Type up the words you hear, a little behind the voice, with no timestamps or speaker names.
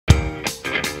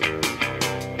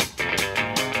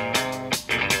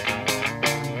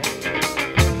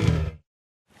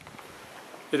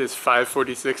It is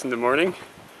 5:46 in the morning,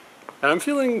 and I'm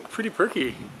feeling pretty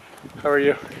perky. How are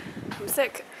you? I'm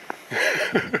sick.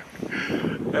 And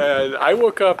I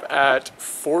woke up at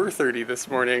 4:30 this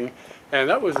morning, and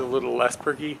that was a little less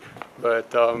perky,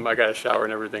 but I got a shower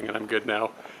and everything, and I'm good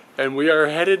now. And we are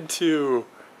headed to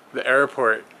the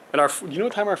airport. And you know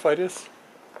what time our flight is?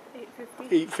 8:50.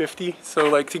 8:50. So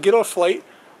like to get off flight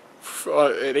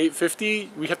at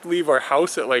 8:50, we have to leave our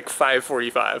house at like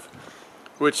 5:45.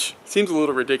 Which seems a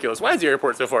little ridiculous. Why is the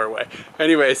airport so far away?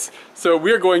 Anyways, so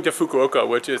we're going to Fukuoka,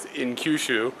 which is in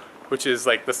Kyushu, which is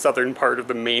like the southern part of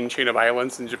the main chain of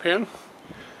islands in Japan.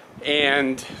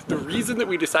 And the reason that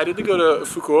we decided to go to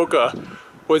Fukuoka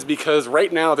was because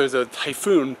right now there's a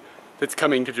typhoon that's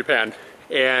coming to Japan.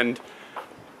 And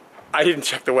I didn't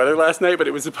check the weather last night, but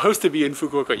it was supposed to be in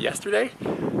Fukuoka yesterday.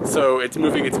 So it's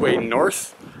moving its way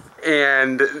north.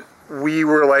 And we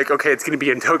were like, okay, it's gonna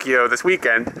be in Tokyo this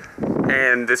weekend.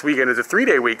 And this weekend is a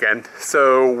 3-day weekend,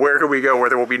 so where can we go where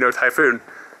there will be no typhoon?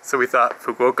 So we thought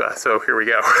Fukuoka, so here we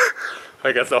go.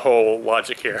 I guess the whole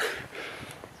logic here.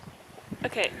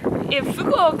 Okay, if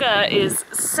Fukuoka is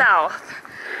south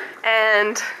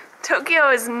and Tokyo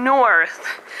is north,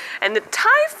 and the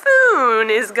typhoon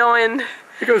is going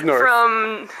It goes north.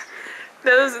 From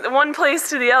one place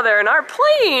to the other, and our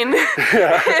plane.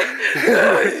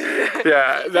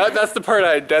 Yeah, that's the part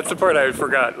I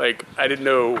forgot. Like I didn't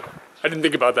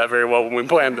think about that very well when we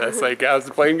planned this. Like, how's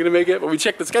the plane gonna make it? But we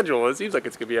checked the schedule, and it seems like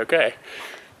it's gonna be okay.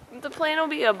 The plane will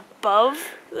be above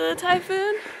the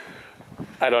typhoon?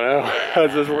 I don't know. How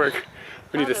does this work?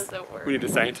 We need a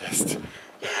scientist.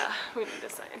 Yeah, we need a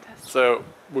scientist. So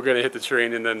we're gonna hit the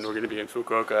train, and then we're gonna be in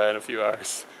Fukuoka in a few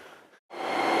hours.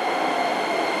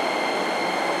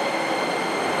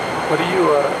 What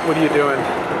are you doing?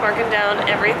 Marking down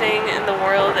everything in the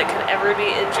world that could ever be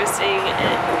interesting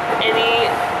in any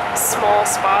small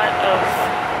spot of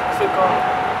Fukuoka.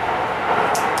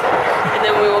 And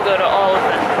then we will go to all of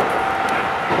them.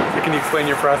 So can you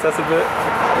explain your process a bit?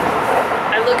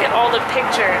 I look at all the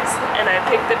pictures and I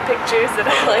pick the pictures that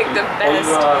I like the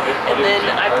best, and then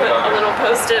I put a little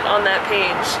post-it on that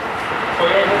page.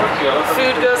 And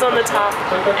food goes on the top,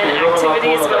 and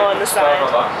activities go on the side.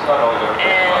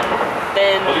 And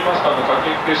then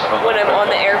when I'm on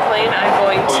the airplane, I'm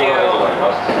going to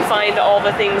find all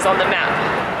the things on the map.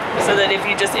 So that if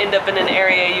you just end up in an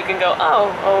area, you can go,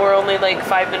 oh, we're only like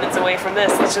 5 minutes away from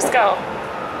this, let's just go.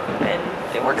 And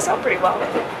it works out pretty well.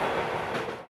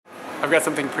 I've got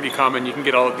something pretty common. You can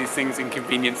get all of these things in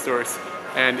convenience stores.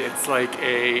 And it's like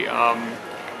a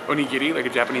onigiri, like a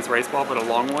Japanese rice ball, but a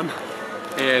long one.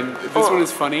 And this one is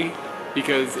funny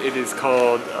because it is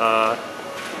called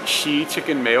shi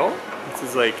chicken mayo. This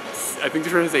is like, I think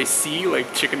they're trying to say sea,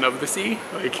 like chicken of the sea,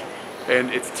 like,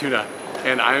 and it's tuna.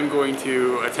 And I'm going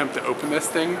to attempt to open this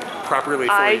thing properly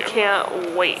for you. I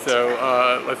can't wait. So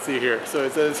let's see here. So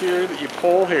it says here that you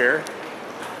pull here.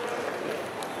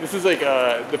 This is like,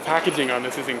 the packaging on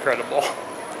this is incredible.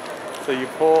 So you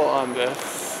pull on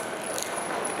this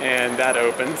and that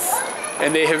opens.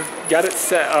 And they have got it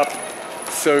set up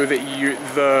so that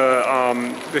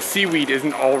the seaweed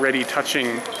isn't already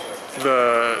touching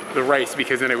the rice,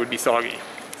 because then it would be soggy.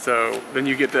 So then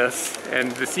you get this,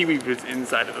 and the seaweed is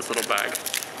inside of this little bag.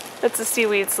 That's a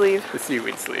seaweed sleeve. The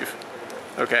seaweed sleeve.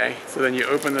 Okay, so then you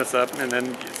open this up, and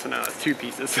then, so now it's 2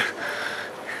 pieces.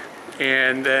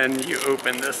 And then you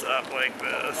open this up like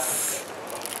this.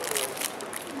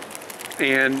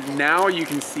 And now you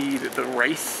can see that the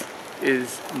rice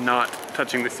is not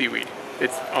touching the seaweed.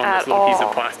 It's on this little piece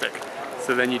of plastic.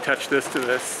 So then you touch this to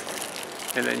this,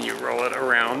 and then you roll it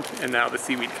around, and now the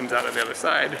seaweed comes out of the other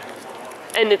side.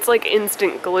 And it's like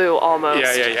instant glue almost.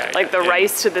 Yeah. Like the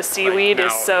rice to the seaweed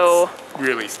is so... It's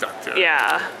really stuck to it.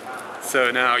 Yeah.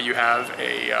 So now you have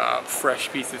a fresh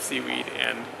piece of seaweed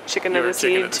and chicken of the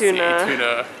sea,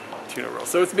 tuna roll.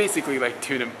 So it's basically like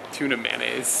tuna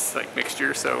mayonnaise like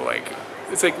mixture. So like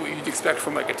it's like what you'd expect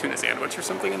from like a tuna sandwich or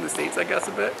something in the States, I guess,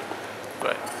 a bit.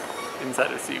 But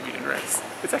inside of seaweed and rice.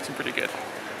 It's actually pretty good.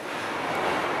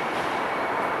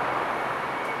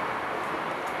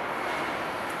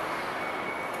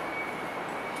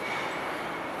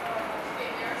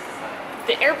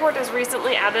 The airport has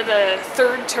recently added a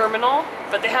 3rd terminal,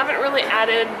 but they haven't really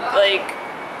added like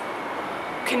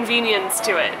convenience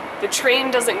to it. The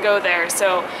train doesn't go there,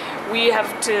 so we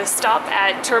have to stop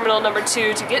at terminal number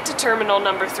 2 to get to terminal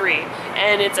number 3,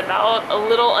 and it's about a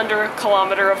little under a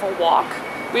kilometer of a walk.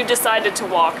 We've decided to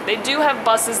walk. They do have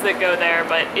buses that go there,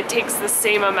 but it takes the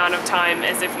same amount of time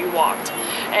as if you walked.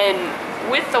 And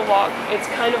with the walk, it's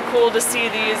kind of cool to see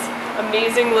these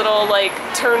amazing little like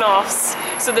turn-offs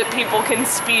so that people can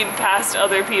speed past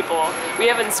other people. We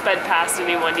haven't sped past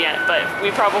anyone yet, but we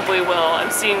probably will.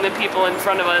 I'm seeing the people in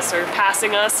front of us are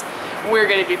passing us. We're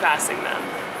going to be passing them.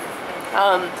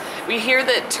 We hear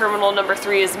that terminal number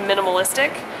 3 is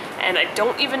minimalistic, and I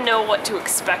don't even know what to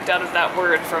expect out of that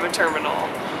word from a terminal.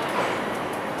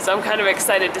 So I'm kind of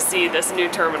excited to see this new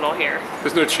terminal here.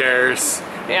 There's no chairs.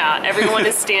 Yeah, everyone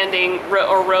is standing,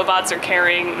 or robots are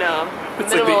carrying. No,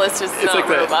 minimalist is not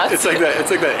robots. It's like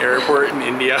that airport in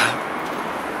India.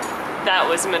 That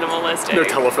was minimalistic. No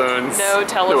telephones. No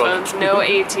telephones. No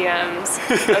ATMs.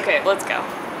 Okay, let's go.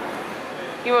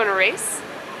 You want to race?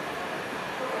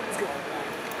 Let's go.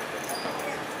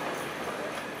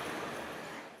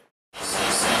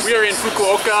 We are in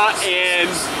Fukuoka, and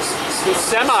the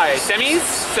semis,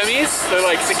 they're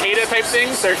like cicada type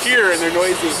things. They're here and they're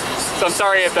noisy. So I'm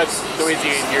sorry if that's noisy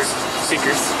in your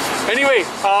speakers. Anyway,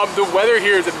 the weather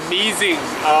here is amazing.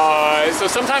 So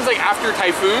sometimes like after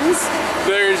typhoons,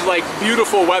 there's like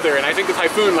beautiful weather. And I think the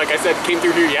typhoon, like I said, came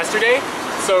through here yesterday.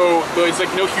 So there's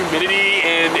like no humidity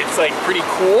and it's like pretty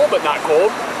cool, but not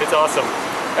cold. It's awesome.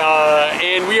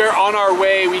 And we are on our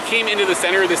way. We came into the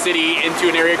center of the city into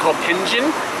an area called Tenjin,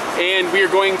 and we are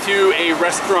going to a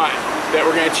restaurant that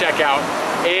we're gonna check out.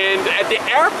 And at the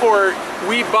airport,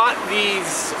 we bought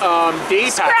these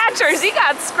day passes. Scratchers, you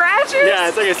got scratchers?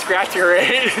 Yeah, it's like a scratcher,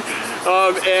 right?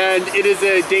 And it is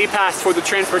a day pass for the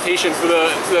transportation, for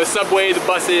the subway, the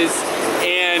buses,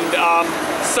 and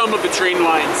some of the train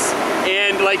lines.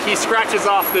 And like he scratches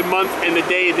off the month and the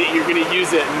day that you're gonna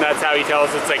use it, and that's how he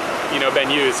tells it's like, you know, been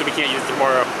used, so we can't use it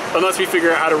tomorrow. Unless we figure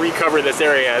out how to recover this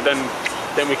area, then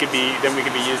we could be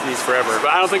using these forever. But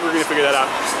I don't think we're gonna figure that out.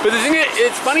 But the thing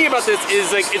it's funny about this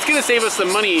is like it's gonna save us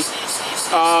some money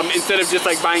instead of just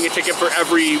like buying a ticket for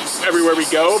everywhere we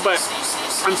go. But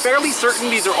I'm fairly certain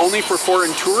these are only for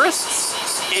foreign tourists.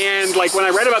 And like when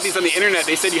I read about these on the internet,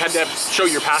 they said you had to show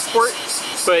your passport.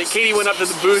 But Katie went up to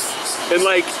the booth and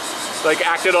like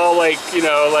acted all like you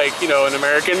know an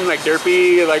American, like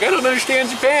derpy, like I don't understand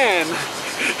Japan.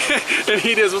 And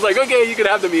he just was like, okay, you can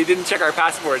have them. He didn't check our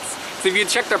passports. So if he had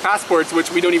checked our passports, which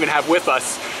we don't even have with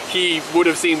us, he would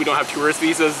have seen we don't have tourist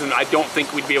visas, and I don't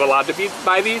think we'd be allowed to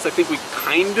buy these. I think we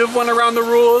kind of went around the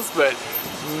rules, but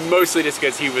mostly just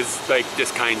because he was like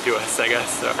just kind to us, I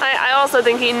guess. So. I also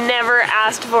think he never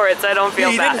asked for it, so I don't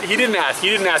feel bad. He didn't ask. He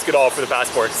didn't ask at all for the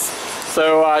passports.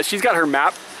 So she's got her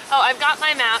map. Oh, I've got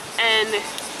my map, and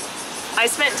I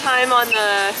spent time on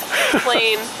the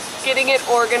plane getting it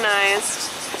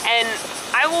organized, and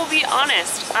I will be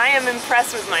honest, I am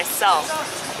impressed with myself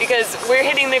because we're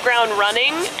hitting the ground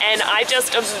running, and I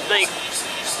just like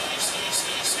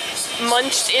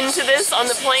munched into this on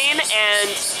the plane,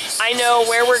 and I know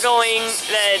where we're going,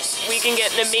 that we can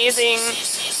get an amazing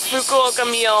Fukuoka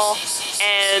meal,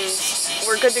 and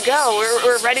we're good to go.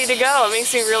 We're ready to go. It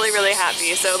makes me really, really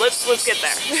happy. So let's get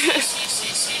there.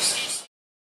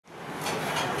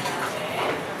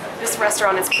 This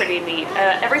restaurant is pretty neat.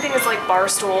 Everything is like bar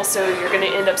stool, so you're going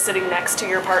to end up sitting next to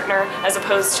your partner as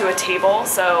opposed to a table.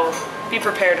 So be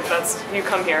prepared if you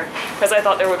come here, because I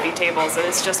thought there would be tables and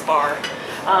it's just bar.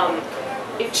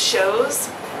 It shows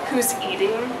who's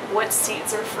eating, what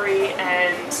seats are free,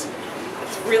 and it's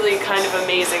really kind of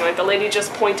amazing. Like the lady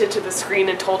just pointed to the screen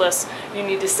and told us you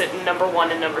need to sit in number 1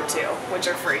 and number 2, which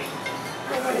are free.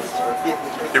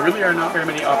 There really are not very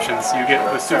many options. You get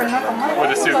the soup, or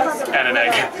the soup and an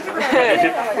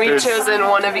egg. We've chosen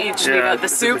one of each. We got the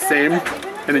soup. The same,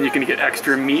 and then you can get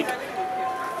extra meat,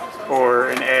 or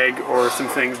an egg, or some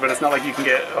things, but it's not like you can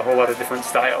get a whole lot of different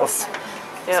styles.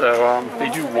 Yep. So they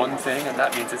do one thing, and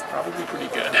that means it's probably pretty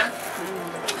good.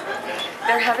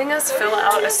 They're having us fill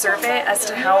out a survey as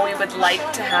to how we would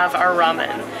like to have our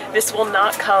ramen. This will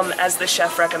not come as the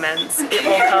chef recommends. It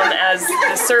will come as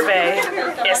the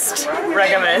surveyist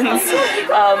recommends.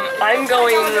 I'm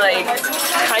going like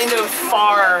kind of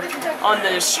far on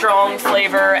the strong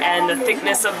flavor and the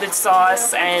thickness of the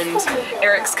sauce, and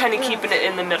Eric's kind of keeping it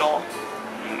in the middle.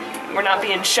 We're not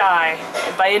being shy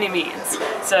by any means.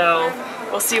 So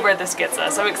we'll see where this gets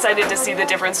us. I'm excited to see the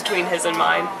difference between his and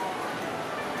mine.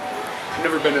 I've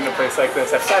never been in a place like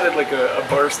this. I've sat at like a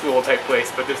bar stool type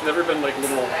place, but there's never been like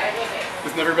little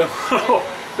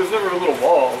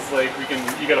walls. Like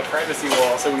you got a privacy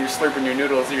wall, so when you're slurping your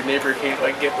noodles, your neighbor can't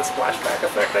like get the splashback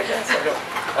effect, I guess.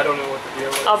 I don't know what the deal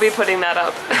is. I'll be putting that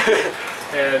up.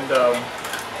 And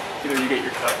you know, you get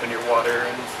your cup and your water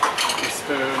and your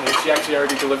spoon. And she actually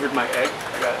already delivered my egg.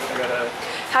 I got a.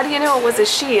 How do you know it was a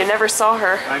she? I never saw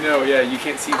her. I know, yeah. You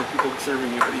can't see the people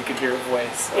serving you, but you can hear her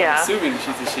voice. Yeah. I'm assuming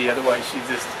she's a she. Otherwise, she'd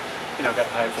just you know, got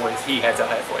a high voice. He has a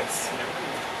high voice. You know,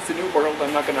 it's a new world.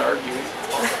 I'm not going to argue. It's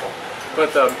possible.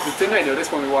 But the thing I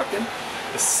noticed when we walked in,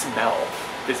 the smell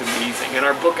is amazing. And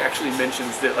our book actually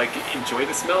mentions that, like, enjoy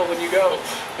the smell when you go.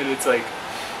 And it's like,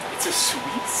 it's a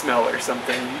sweet smell or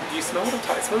something. Do you smell what I'm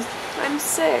talking about? I'm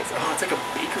sick. Oh, it's like a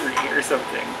bakery or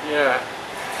something. Yeah.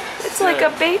 It's like a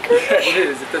bakery? Yeah, it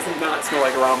is. It does not smell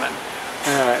like ramen.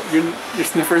 Your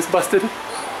sniffer's busted?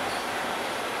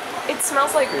 It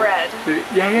smells like bread.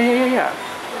 Yeah.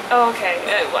 Oh, okay.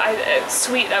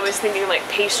 Sweet, I was thinking like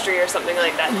pastry or something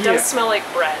like that. It does smell like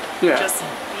bread. Yeah. Just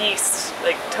yeast,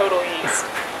 like total yeast.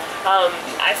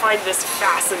 I find this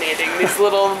fascinating, these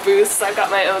little booths. I've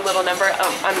got my own little number.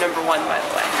 I'm number 1, by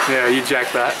the way. Yeah, you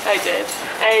jacked that. I did.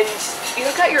 And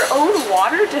you've got your own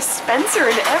water dispenser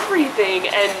and everything,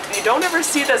 and you don't ever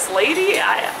see this lady.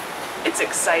 It's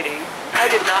exciting. I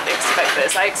did not expect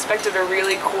this. I expected a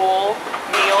really cool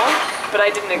meal, but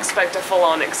I didn't expect a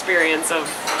full-on experience of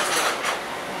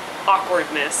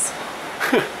awkwardness.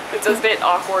 It's a bit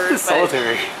awkward, It's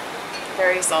solitary.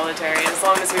 Very solitary, as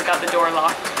long as we've got the door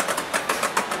locked.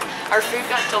 Our food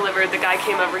got delivered, the guy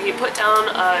came over, he put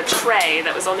down a tray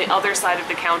that was on the other side of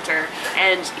the counter,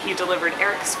 and he delivered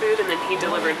Eric's food, and then he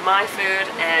delivered my food,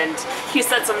 and he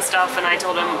said some stuff, and I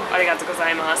told him, arigato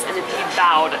gozaimasu, and then he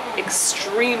bowed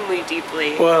extremely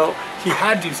deeply. Well, he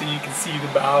had to so you can see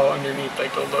the bow underneath,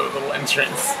 like, the low little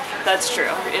entrance. That's true.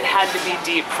 It had to be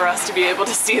deep for us to be able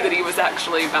to see that he was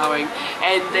actually bowing.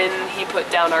 And then he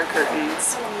put down our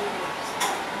curtains.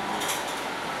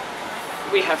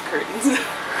 We have curtains.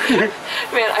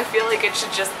 Man, I feel like it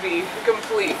should just be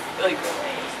complete, like,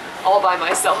 all by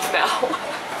myself now.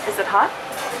 Is it hot?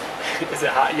 Is it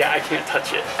hot? Yeah, I can't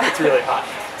touch it. It's really hot.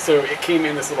 So it came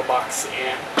in this little box,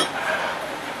 and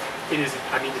it is,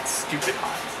 I mean, it's stupid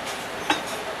hot.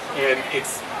 And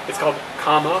it's called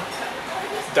Kama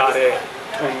Dare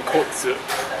Tonkotsu,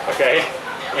 okay?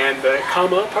 And the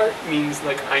Kama part means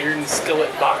like iron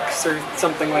skillet box or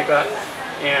something like that.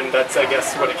 And that's, I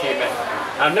guess, what it came in.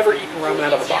 I've never eaten ramen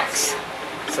out of a box.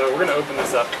 So we're gonna open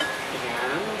this up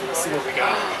and let's see what we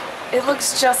got. It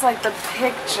looks just like the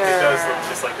picture. It does look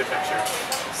just like the picture.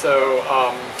 So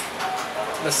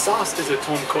the sauce is a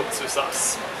tonkotsu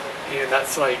sauce. And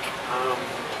that's like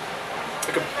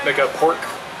a pork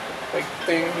like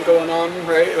thing going on,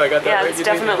 right? Like I yeah, right? it's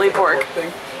definitely pork.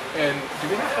 Thing. And do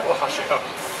we not have ohashi? Oh.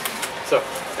 So,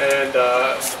 and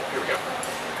here we go.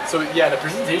 So yeah, the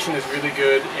presentation is really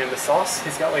good, and the sauce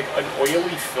has got like an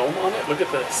oily film on it. Look at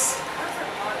this.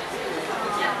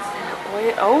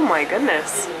 Oh my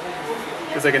goodness.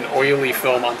 There's like an oily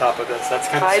film on top of this. That's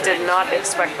kind of I strange. did not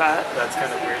expect that. That's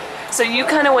kind of weird. So you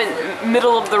kind of went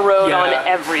middle of the road on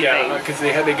everything. Yeah, because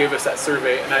they gave us that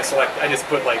survey, and I just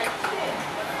put like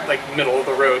middle of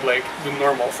the road, like the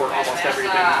normal for almost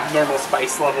everything. Normal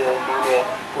spice level, normal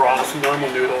broth,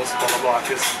 normal noodles, blah blah blah.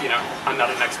 Because you know I'm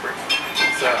not an expert.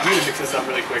 So I'm gonna mix this up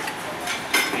really quick,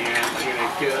 and I'm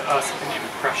gonna give us an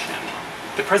impression.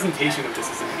 The presentation of this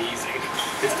is amazing.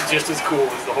 It's just as cool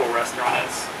as the whole restaurant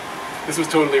is. This was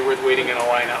totally worth waiting in a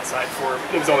line outside for.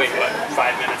 It was only what,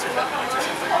 5 minutes or 10 minutes or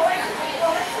something.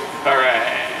 All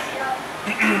right.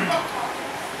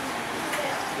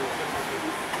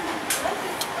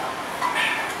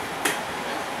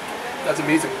 That's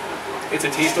amazing. It's a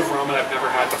taste of ramen I've never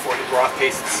had before. The broth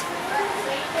tastes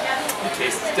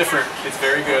different. It's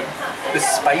very good. The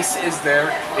spice is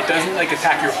there. It doesn't like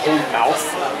attack your whole mouth.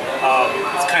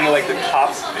 It's kind of like the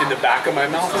top and the back of my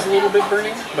mouth is a little bit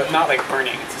burning, but not like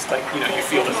burning. It's just like, you know, you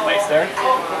feel the spice there.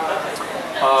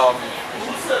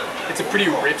 It's a pretty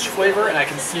rich flavor, and I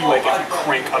can see like if you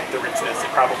crank up the richness, it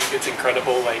probably gets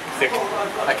incredible, like thick.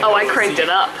 I cranked it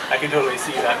up. I can totally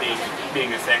see that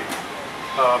being a thing.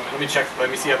 Let me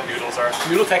see how the noodles are.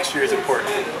 Noodle texture is important.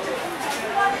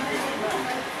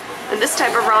 And this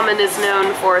type of ramen is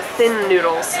known for thin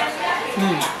noodles.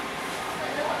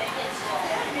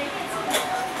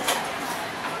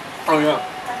 Oh yeah.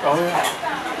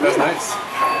 That's nice.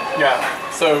 Yeah,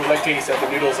 so like Katie said,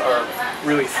 the noodles are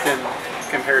really thin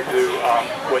compared to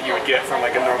what you would get from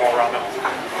like a normal ramen.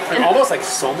 Like, almost like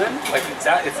somen, like it's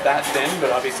that thin,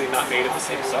 but obviously not made of the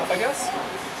same stuff, I guess.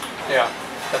 Yeah.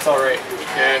 That's all right.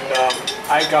 And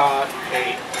I got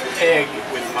an egg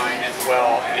with mine as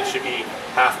well, and it should be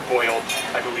half boiled,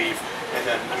 I believe. And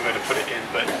then I'm going to put it in,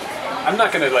 but I'm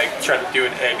not going to like try to do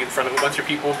an egg in front of a bunch of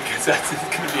people because that's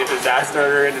going to be a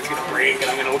disaster and it's going to break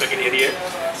and I'm going to look like an idiot.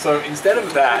 So instead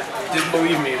of that, just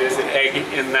believe me, there's an egg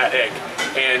in that egg.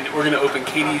 And we're going to open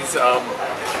Katie's,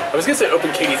 I was going to say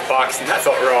open Katie's box and that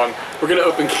felt wrong. We're going to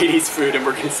open Katie's food and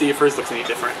we're going to see if hers looks any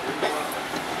different.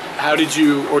 How did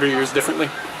you order yours differently?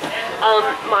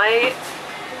 My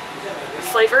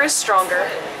flavor is stronger.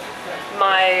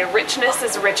 My richness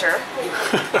is richer.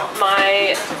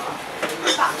 My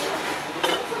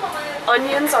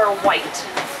onions are white.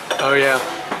 Oh yeah.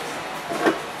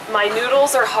 My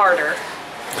noodles are harder.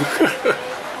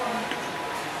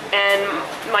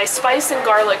 And my spice and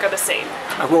garlic are the same.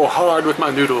 I roll hard with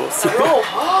my noodles. I roll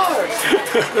hard.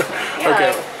 Yeah.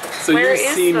 Okay. So Where yours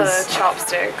is seems... the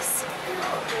chopsticks?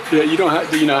 Yeah, you don't have...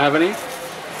 Do you not have any?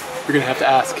 You're gonna have to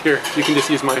ask. Here, you can just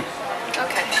use mine.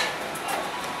 Okay.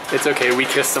 It's okay. We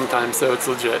kiss sometimes, so it's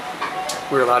legit.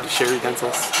 We're allowed to share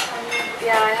utensils.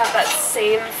 Yeah, I have that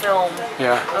same film.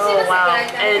 Yeah. Oh wow.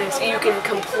 And you can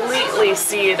completely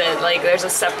see that like there's a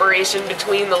separation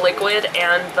between the liquid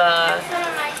and the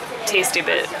tasty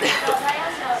bit.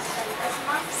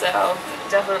 So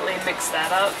definitely mix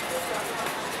that up.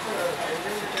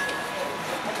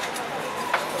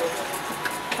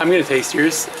 I'm gonna taste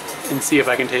yours and see if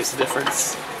I can taste the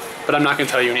difference. But I'm not gonna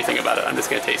tell you anything about it. I'm just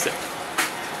gonna taste it.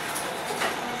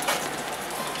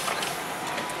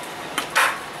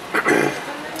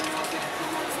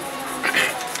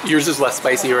 Yours is less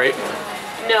spicy, right?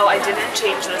 No, I didn't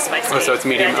change the spicy. Oh, so it's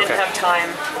medium, I didn't okay. have time.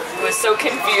 It was so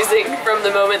confusing from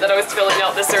the moment that I was filling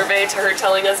out the survey to her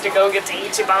telling us to go get to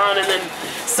Ichiban, and then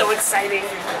so exciting.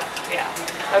 Yeah.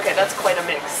 Okay, that's quite a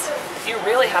mix. You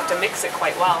really have to mix it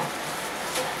quite well.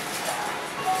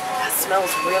 That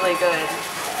smells really good.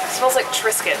 It smells like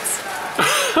Triscuits.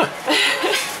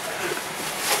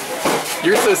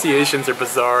 Your associations are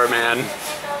bizarre, man.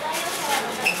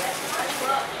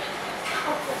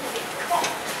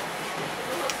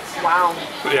 Wow.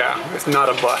 Yeah, it's not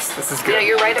a bust. This is good. Yeah,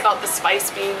 you're right about the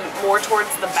spice being more towards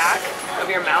the back of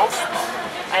your mouth.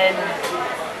 And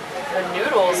the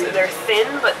noodles, they're thin,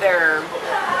 but they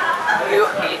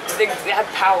have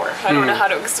power. I don't know how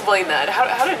to explain that.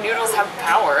 How do noodles have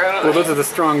power? I don't know. Well, those are the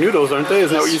strong noodles, aren't they?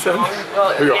 Isn't that what you said?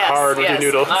 Well, You're yes, hard with your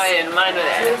noodles. Mine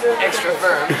are extra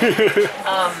firm.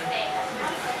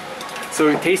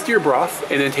 So taste your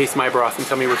broth and then taste my broth and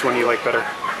tell me which one you like better.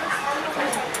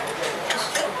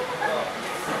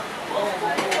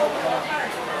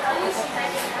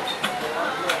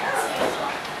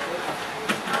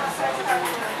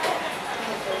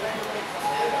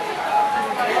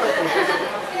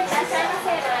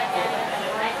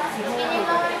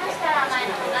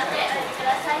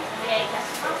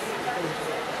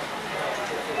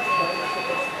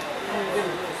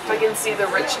 I can see the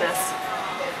richness.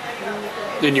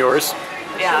 In yours?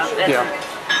 Yeah, and Yeah.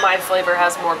 my flavor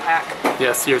has more pack.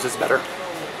 Yes, yours is better.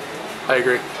 I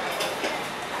agree.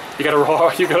 You gotta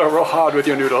roll hard with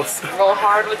your noodles. Roll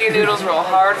hard with your noodles, roll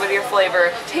hard with your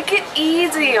flavor. Take it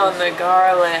easy on the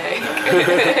garlic.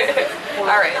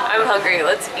 Alright, I'm hungry.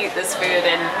 Let's eat this food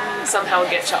and somehow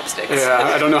get chopsticks.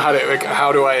 Yeah, I don't know how to, like,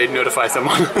 how do I notify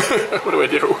someone? What do I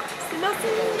do?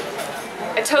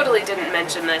 I totally didn't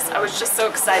mention this. I was just so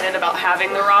excited about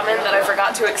having the ramen that I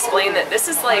forgot to explain that this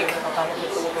is like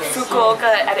Fukuoka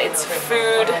at its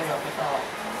food.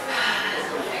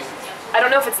 I don't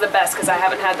know if it's the best because I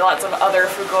haven't had lots of other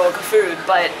Fukuoka food,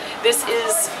 but this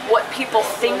is what people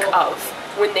think of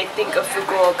when they think of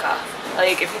Fukuoka.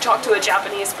 Like if you talk to a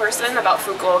Japanese person about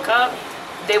Fukuoka,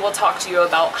 they will talk to you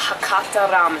about Hakata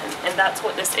ramen, and that's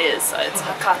what this is. It's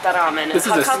Hakata ramen. And This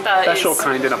is Hakata a special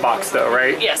kind in a box though,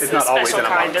 right? Yes, it's the not always special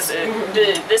in a kind. box.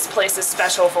 This place is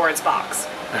special for its box.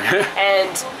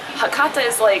 And Hakata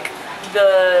is like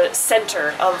the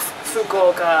center of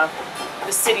Fukuoka,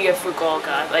 the city of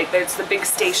Fukuoka. Like there's the big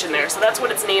station there, so that's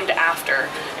what it's named after.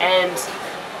 And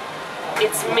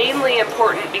it's mainly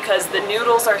important because the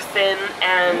noodles are thin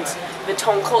and the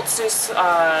tonkotsu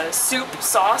soup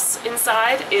sauce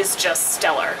inside is just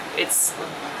stellar. It's,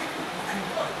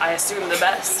 I assume, the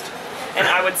best. And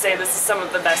I would say this is some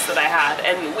of the best that I had.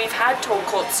 And we've had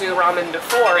tonkotsu ramen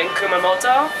before in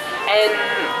Kumamoto, and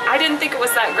I didn't think it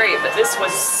was that great, but this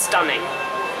was stunning.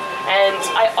 And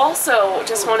I also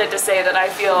just wanted to say that I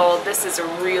feel this is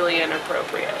really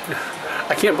inappropriate.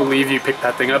 I can't believe you picked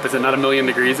that thing up. Is it not 1,000,000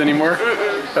 degrees anymore?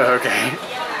 Mm-mm. Oh, okay.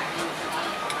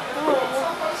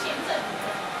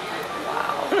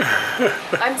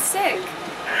 I'm sick,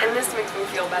 and this makes me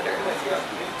feel better.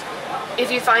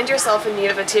 If you find yourself in need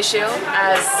of a tissue,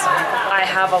 as I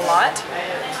have a lot,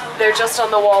 they're just on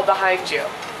the wall behind you.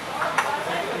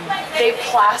 They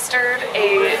plastered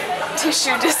a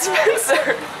tissue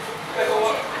dispenser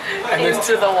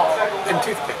into the wall. And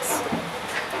toothpicks.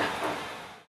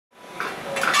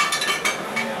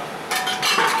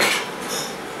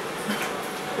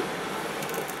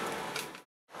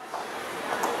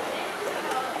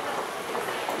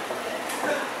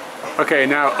 Okay,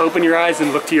 now open your eyes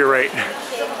and look to your right. I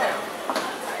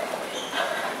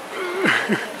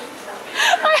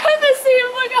had the same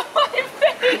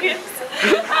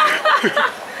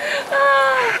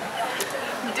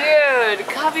Dude,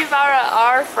 capybara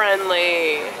are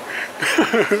friendly.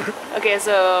 Okay,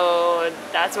 so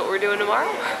that's what we're doing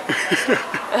tomorrow?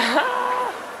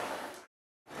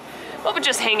 Well, we're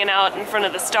just hanging out in front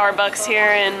of the Starbucks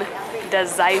here in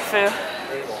Dazaifu.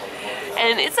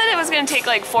 And it said it was going to take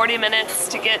like 40 minutes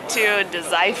to get to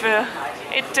Dazaifu.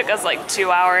 It took us like 2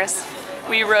 hours.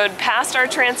 We rode past our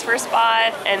transfer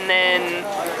spot, and then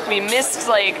we missed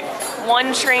like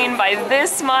one train by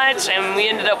this much, and we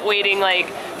ended up waiting like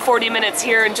 40 minutes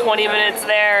here and 20 minutes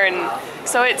there, and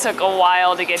so it took a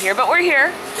while to get here. But we're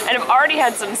here, and I've already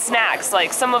had some snacks.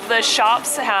 Like some of the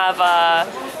shops have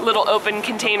little open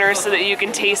containers so that you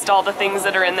can taste all the things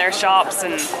that are in their shops,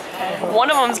 and one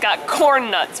of them's got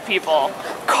corn nuts, people.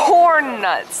 Corn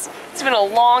nuts. It's been a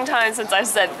long time since I've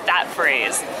said that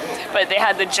phrase. But they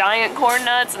had the giant corn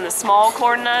nuts and the small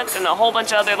corn nuts and a whole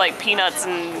bunch of other like peanuts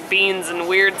and beans and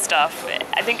weird stuff.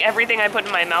 I think everything I put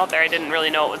in my mouth there, I didn't really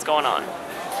know what was going on.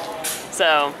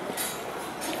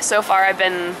 So far I've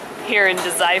been here in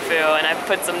Dazaifu and I've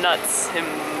put some nuts in.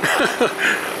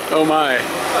 Oh my.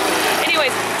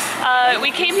 Anyways,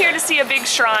 we came here to see a big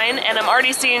shrine, and I'm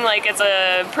already seeing like it's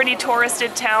a pretty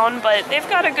touristed town, but they've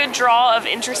got a good draw of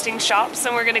interesting shops,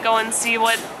 and we're gonna go and see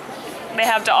what they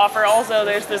have to offer. Also,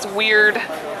 there's this weird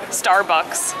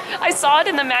Starbucks. I saw it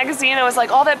in the magazine, I was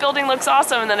like, oh, that building looks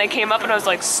awesome, and then I came up and I was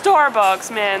like,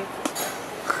 Starbucks, man.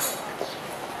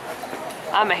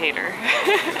 I'm a hater.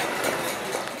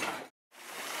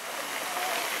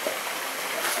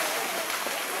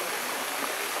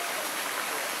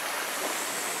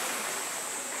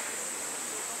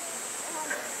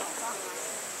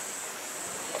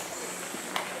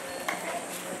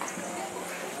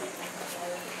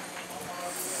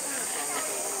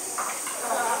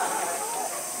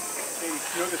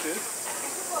 You know what this is?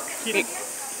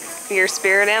 Kyde. Your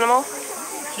spirit animal?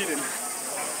 Kyde.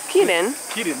 Kyde?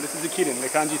 Kyde. This is a kyde. The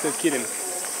kanji says kyde.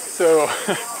 So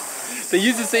they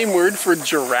use the same word for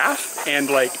giraffe and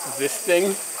like this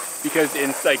thing because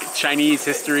in like Chinese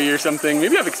history or something,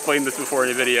 maybe I've explained this before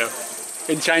in a video.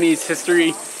 In Chinese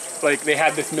history, like they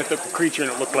had this mythical creature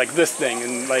and it looked like this thing,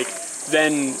 and like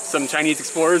then some Chinese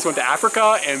explorers went to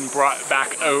Africa and brought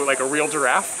back like a real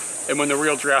giraffe. And when the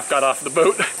real giraffe got off the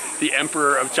boat, the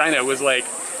emperor of China was like,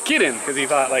 kidding, because he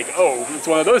thought like, oh, it's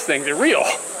one of those things, they're real.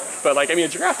 But like, I mean, a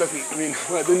giraffe doesn't, I mean,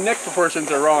 the neck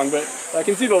proportions are wrong, but I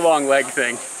can see the long leg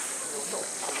thing.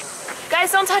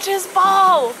 Guys, don't touch his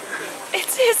ball!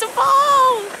 It's his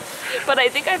ball! But I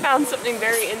think I found something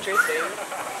very interesting.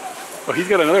 Oh, he's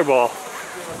got another ball.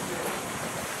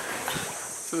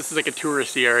 So this is like a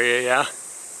touristy area, yeah?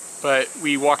 But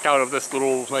we walked out of this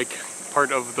little like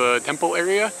part of the temple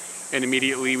area, and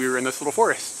immediately we were in this little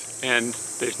forest, and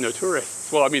there's no tourists.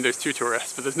 Well, I mean, there's 2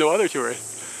 tourists, but there's no other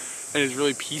tourists, and it's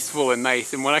really peaceful and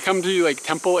nice. And when I come to like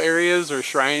temple areas or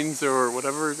shrines or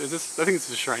whatever, is this? I think this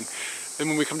is a shrine. And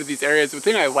when we come to these areas, the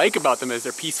thing I like about them is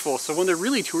they're peaceful. So when they're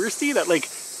really touristy,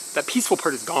 that peaceful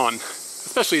part is gone,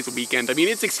 especially it's a weekend. I mean,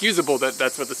 it's excusable that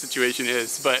that's what the situation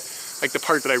is, but like the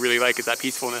part that I really like is that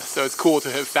peacefulness. So it's cool to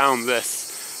have found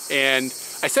this. And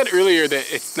I said earlier that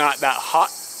it's not that hot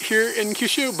here in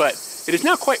Kyushu, but it is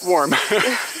now quite warm.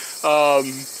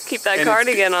 Keep that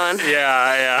cardigan on.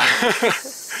 Yeah.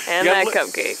 And that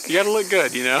cupcake. You gotta look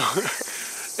good, you know?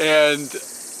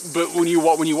 But when you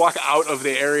walk out of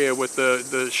the area with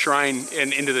the shrine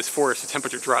and into this forest, the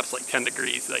temperature drops like 10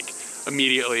 degrees, like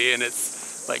immediately, and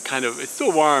it's like it's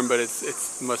still warm, but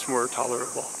it's much more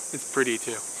tolerable. It's pretty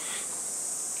too.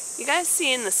 You guys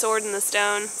seen The Sword in the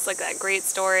Stone? It's like that great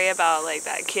story about like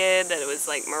that kid that was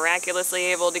like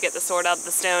miraculously able to get the sword out of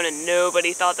the stone and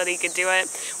nobody thought that he could do it.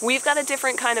 We've got a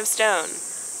different kind of stone.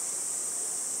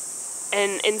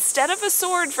 And instead of a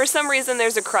sword, for some reason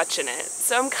there's a crutch in it.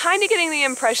 So I'm kind of getting the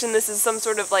impression this is some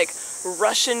sort of like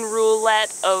Russian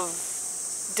roulette of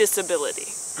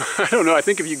disability. I don't know, I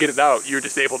think if you get it out, you're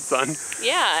disabled, son.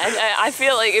 Yeah, and I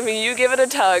feel like if you give it a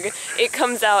tug, it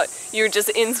comes out, you're just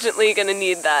instantly gonna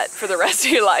need that for the rest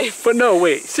of your life. But no,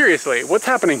 wait, seriously, what's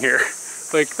happening here?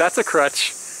 Like, that's a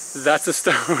crutch, that's a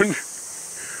stone.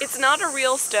 It's not a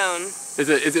real stone. Is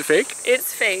it fake?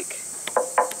 It's fake.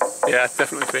 Yeah, it's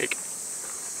definitely fake.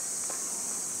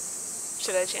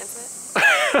 Should I chance it?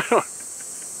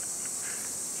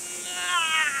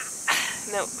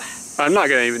 Nope. I'm not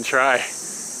gonna even try.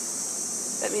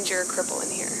 That means you're a cripple in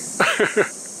here.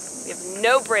 You have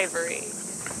no bravery.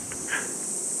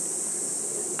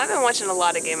 I've been watching a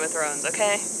lot of Game of Thrones,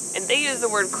 okay? And they use the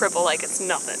word cripple like it's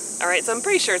nothing, alright? So I'm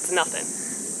pretty sure it's nothing.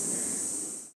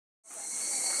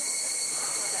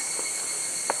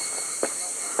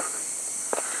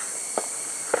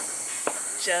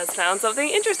 just found something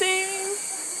interesting.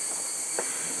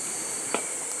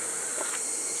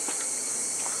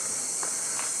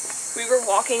 We were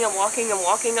walking and walking and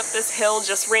walking up this hill.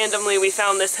 Just randomly we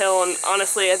found this hill, and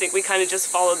honestly I think we kind of just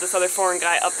followed this other foreign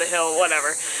guy up the hill,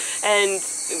 whatever. And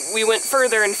we went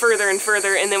further and further and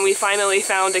further, and then we finally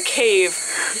found a cave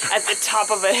at the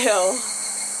top of a hill.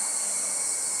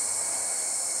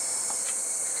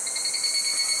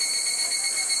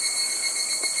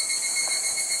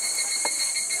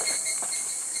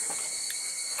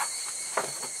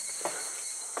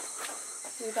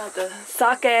 We got the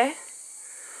sake.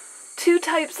 2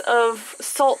 types of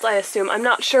salt, I assume. I'm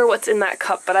not sure what's in that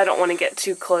cup, but I don't want to get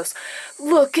too close.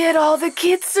 Look at all the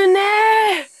kitsune!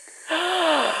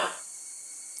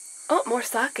 Oh, more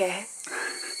sake.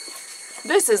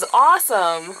 This is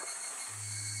awesome!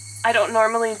 I don't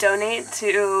normally donate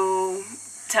to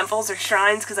temples or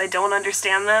shrines because I don't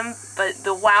understand them, but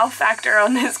the wow factor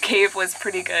on this cave was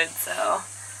pretty good, so...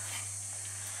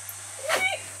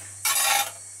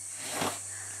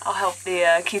 I'll help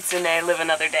the kitsune live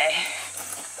another day.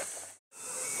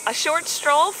 A short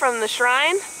stroll from the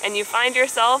shrine, and you find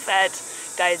yourself at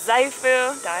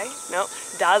Dazaifu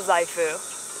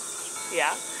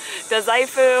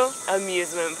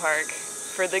amusement park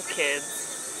for the kids.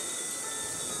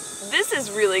 This is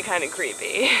really kind of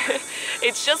creepy.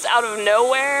 It's just out of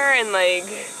nowhere, and like,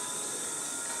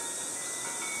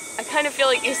 I kind of feel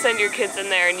like you send your kids in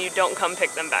there and you don't come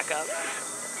pick them back up.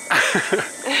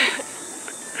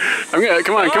 I'm gonna,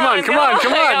 come on.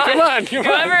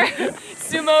 Whoever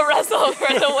sumo wrestle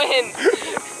for the win.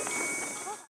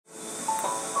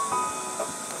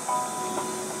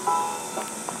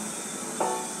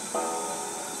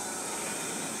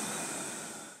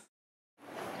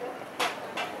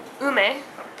 Ume,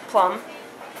 plum,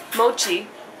 mochi.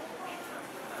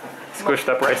 Squished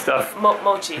up rice stuff.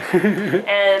 Mochi.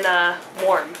 And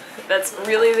warm. That's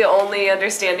really the only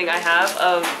understanding I have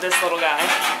of this little guy.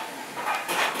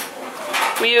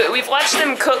 We've watched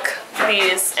them cook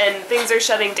these, and things are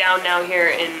shutting down now here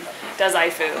in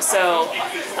Dazaifu. So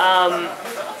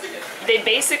they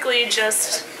basically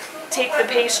just take the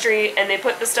pastry and they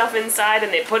put the stuff inside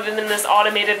and they put it in this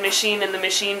automated machine, and the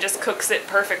machine just cooks it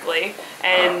perfectly,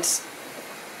 and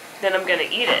then I'm gonna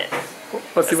eat it.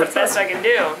 Let's see what's the best I can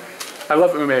do. I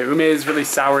love ume. Ume is really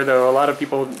sour though. A lot of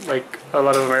people, like a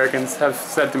lot of Americans, have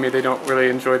said to me they don't really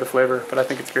enjoy the flavor, but I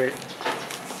think it's great.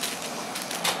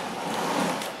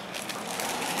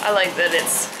 I like that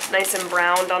it's nice and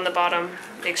browned on the bottom.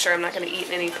 Make sure I'm not going to eat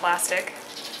any plastic.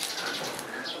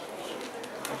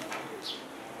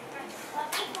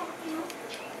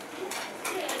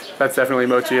 That's definitely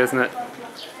mochi, isn't it?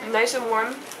 Nice and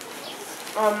warm.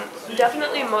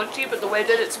 Definitely mochi, but the way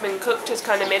that it's been cooked has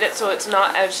kind of made it so it's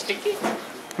not as sticky.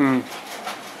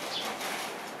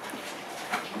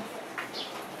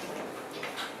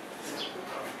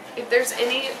 If there's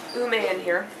any ume in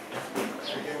here,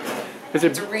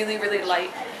 it's really, really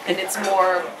light, and it's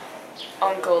more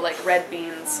onko, like red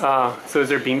beans. So is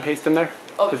there bean paste in there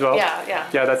as well? Yeah.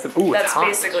 Yeah, that's it's hot.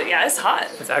 Basically, yeah, it's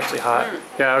hot. It's actually hot.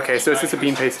 Yeah, okay, so it's just a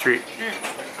bean paste treat.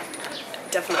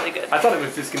 Definitely good. I thought it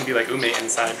was just going to be like ume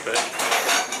inside, but...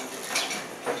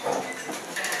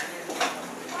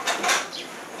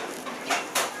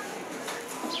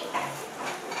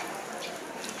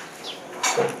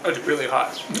 Oh, it's really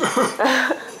hot.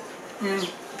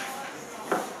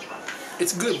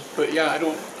 It's good, but yeah, I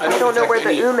don't know where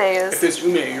the ume is. If there's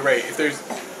ume, you're right. If there's...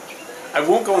 I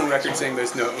won't go on record saying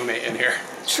there's no ume in here.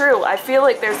 True, I feel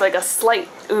like there's like a slight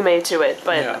ume to it,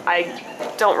 but yeah.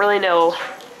 I don't really know.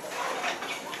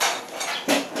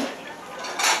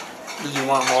 Did you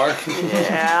want more?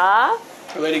 Yeah.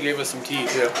 The lady gave us some tea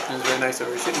too. It was very nice of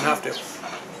her. She didn't have to.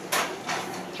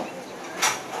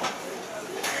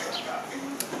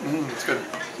 It's good.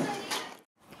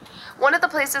 One of the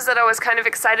places that I was kind of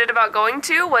excited about going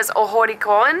to was Ohori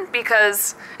Koen,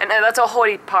 and that's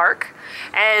Ohori Park.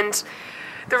 And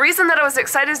the reason that I was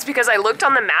excited is because I looked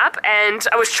on the map and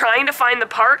I was trying to find the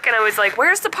park, and I was like,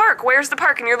 where's the park? Where's the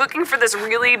park? And you're looking for this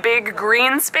really big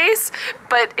green space,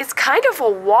 but it's kind of a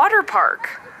water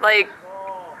park. Like,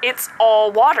 it's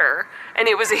all water. And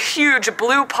it was a huge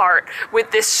blue part with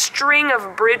this string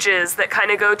of bridges that kind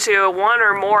of go to one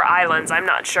or more islands, I'm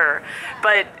not sure.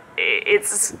 But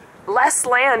it's less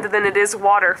land than it is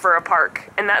water for a park,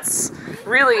 and that's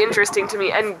really interesting to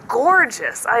me, and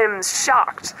gorgeous. I am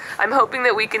shocked. I'm hoping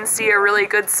that we can see a really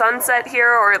good sunset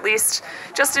here, or at least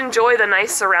just enjoy the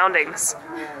nice surroundings.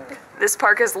 This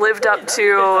park has lived up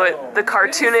to the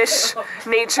cartoonish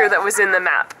nature that was in the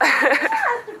map.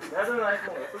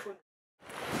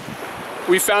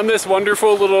 We found this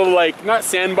wonderful little, like, not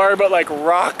sandbar, but like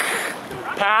rock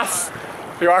path,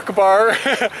 the rock bar,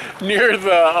 near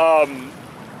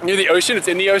the ocean. It's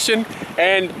in the ocean,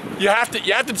 and you have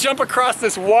to jump across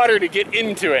this water to get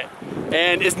into it.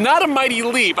 And it's not a mighty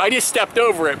leap. I just stepped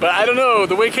over it, but I don't know.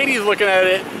 The way Katie's looking at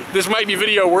it, this might be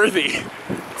video worthy.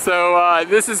 So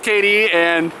this is Katie,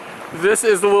 and this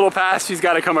is the little path she's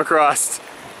got to come across.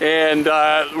 And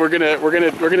we're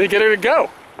gonna get her to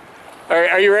go. All right,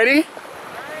 are you ready?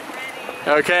 I'm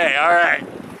ready. Okay, all right.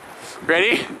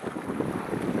 Ready?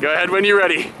 Go ahead when you're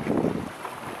ready.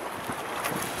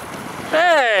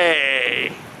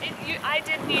 Hey! I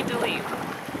did need to leave.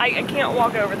 I can't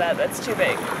walk over that. That's too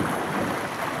big.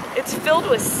 It's filled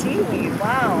with seaweed.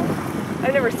 Wow.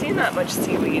 I've never seen that much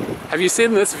seaweed. Have you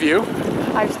seen this view?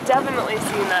 I've definitely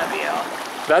seen that view.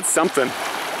 That's something.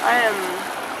 I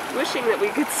am wishing that we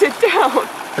could sit down.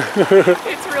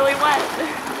 It's really wet.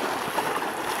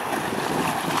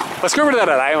 Let's go over to that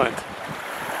island.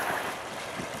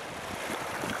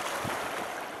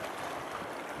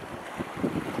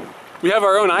 We have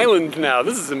our own island now.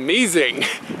 This is amazing.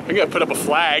 I gotta put up a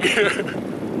flag.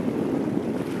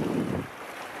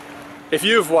 If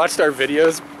you've watched our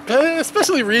videos,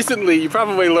 especially recently, you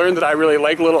probably learned that I really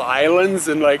like little islands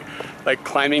and like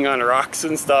climbing on rocks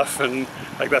and stuff, and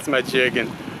like that's my jig,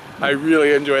 and I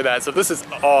really enjoy that. So this is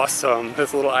awesome.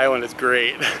 This little island is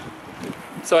great.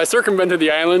 So I circumvented the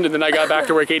island, and then I got back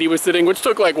to where Katie was sitting, which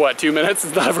took like, what, 2 minutes?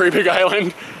 It's not a very big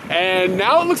island. And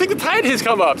now it looks like the tide has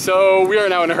come up, so we are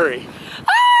now in a hurry.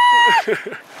 Ah!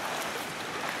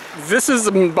 This is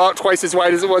about twice as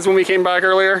wide as it was when we came back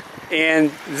earlier,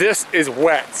 and this is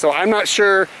wet. So I'm not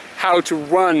sure how to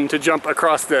run to jump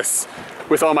across this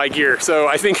with all my gear. So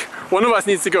I think one of us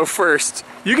needs to go first.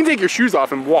 You can take your shoes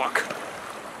off and walk.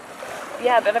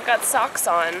 Yeah, but I've got socks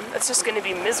on. That's just gonna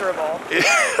be miserable.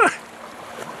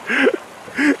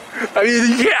 I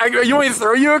mean, you want me to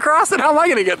throw you across it? How am I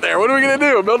gonna get there? What are we gonna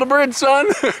do? Build a bridge, son?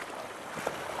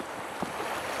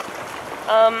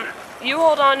 You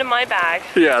hold on to my bag.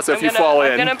 Yeah, so if you fall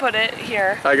in. I'm gonna put it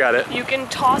here. I got it. You can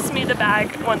toss me the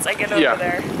bag once I get over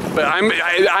there. But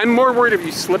I'm more worried of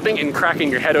you slipping and cracking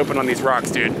your head open on these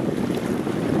rocks, dude.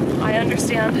 I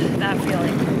understand that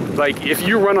feeling. Like, if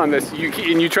you run on this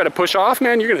and you try to push off,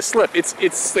 man, you're gonna slip.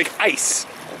 It's like ice.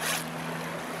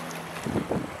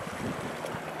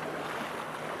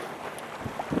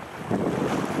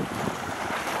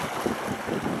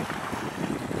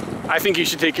 I think you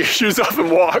should take your shoes off and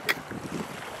walk.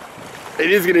 It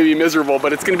is gonna be miserable,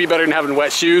 but it's gonna be better than having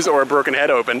wet shoes or a broken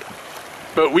head opened.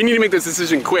 But we need to make this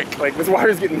decision quick. Like, this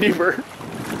water's getting deeper.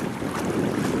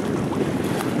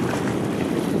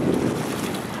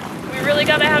 We really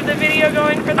gotta have the video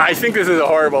going for that? I think this is a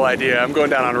horrible idea. I'm going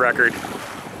down on record.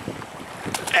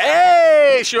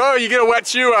 Hey, sure, you get a wet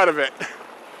shoe out of it.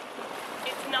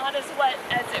 It's not as wet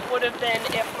as it would have been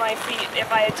if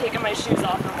I had taken my shoes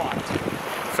off and walked.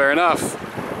 Fair enough.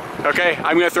 Okay,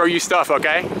 I'm gonna throw you stuff,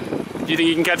 okay? Do you think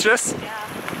you can catch this? Yeah.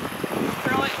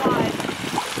 Throw it wide.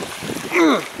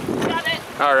 Got it.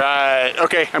 All right.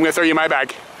 Okay, I'm gonna throw you my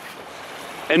bag.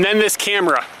 And then this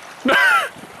camera.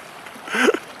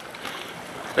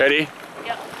 Ready?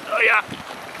 Yep. Oh yeah.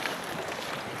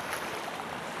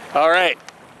 All right,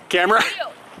 camera.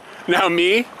 Now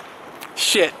me.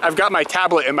 Shit, I've got my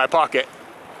tablet in my pocket.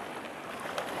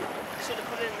 Should have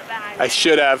put it in the bag. I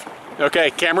should have.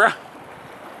 Okay, camera.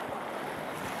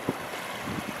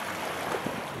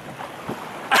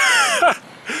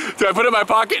 Do I put it in my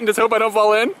pocket and just hope I don't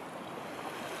fall in?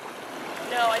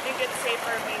 No, I think it's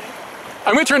safer me.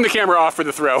 I'm gonna turn the camera off for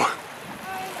the throw.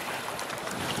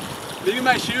 Maybe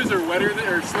my shoes are wetter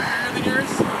or slipperier than yours?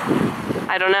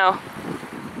 I don't know.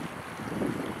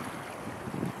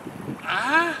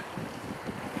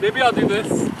 Maybe I'll do this.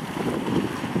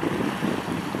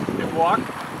 And walk.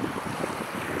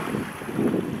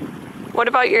 What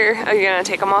about are you gonna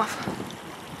take them off?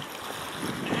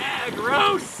 Yeah,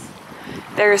 gross.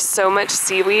 There's so much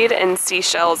seaweed and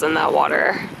seashells in that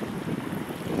water.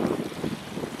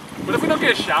 What if we don't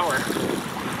get a shower?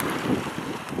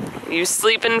 You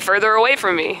sleeping further away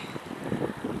from me.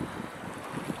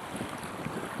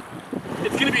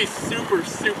 It's gonna be super,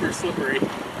 super slippery.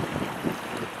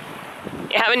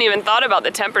 You haven't even thought about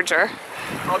the temperature.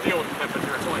 I'll deal with the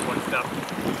temperature, it's only one step.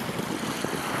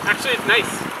 Actually, it's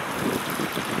nice.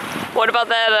 What about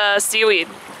that seaweed?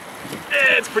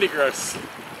 It's pretty gross,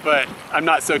 but I'm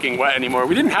not soaking wet anymore.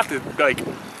 We didn't have to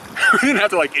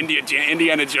like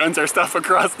Indiana Jones our stuff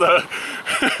across the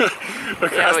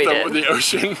the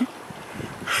ocean.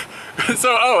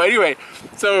 So anyway,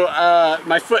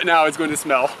 my foot now is going to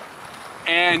smell,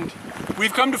 and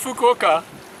we've come to Fukuoka,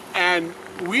 and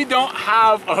we don't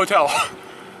have a hotel.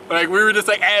 Like, we were just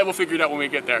like, we'll figure it out when we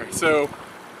get there. So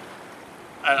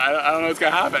I don't know what's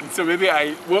gonna happen. So maybe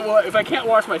well, if I can't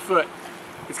wash my foot,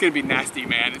 it's gonna be nasty,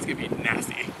 man. It's gonna be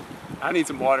nasty. I need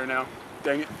some water now.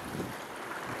 Dang it.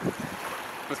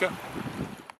 Let's go.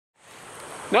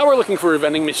 Now we're looking for a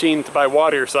vending machine to buy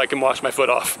water so I can wash my foot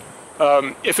off.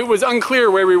 If it was unclear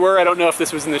where we were, I don't know if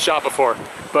this was in the shop before,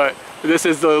 but this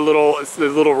is the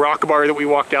little rock bar that we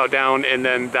walked out down, and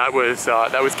then that was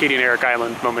Katie and Eric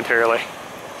Island momentarily.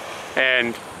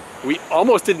 And we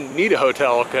almost didn't need a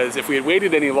hotel, because if we had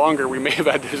waited any longer, we may have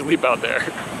had to sleep out there.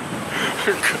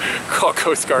 Call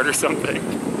Coast Guard or something.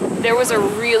 There was a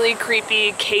really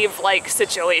creepy cave-like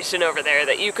situation over there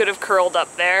that you could have curled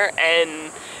up there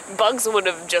and bugs would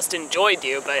have just enjoyed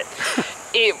you, but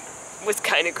it was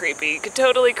kind of creepy. You could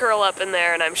totally curl up in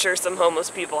there, and I'm sure some homeless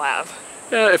people have.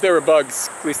 Yeah, if there were bugs,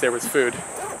 at least there was food.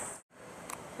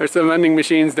 There's some vending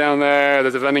machines down there,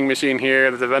 there's a vending machine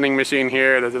here, there's a vending machine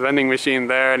here, there's a vending machine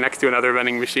there, next to another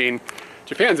vending machine.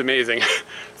 Japan's amazing.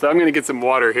 So I'm gonna get some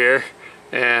water here,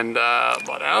 and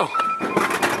now.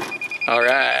 All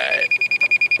right.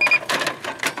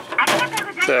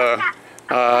 So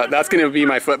that's gonna be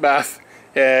my foot bath,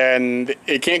 and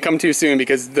it can't come too soon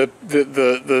because the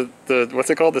what's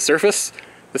it called? The surface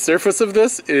of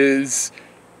this is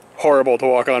horrible to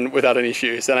walk on without any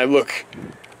shoes, and I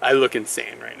look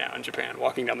insane right now in Japan,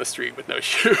 walking down the street with no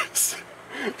shoes.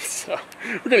 So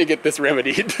we're gonna get this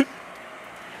remedied.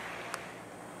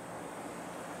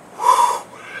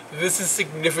 This is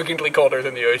significantly colder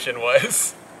than the ocean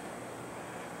was.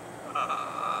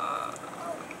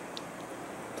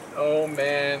 Oh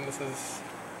man, this is...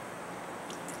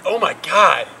 Oh my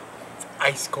god! It's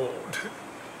ice cold.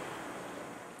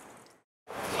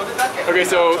 Okay,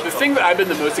 so the thing that I've been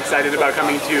the most excited about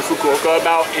coming to Fukuoka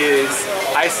about is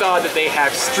I saw that they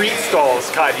have street stalls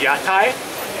called yatai,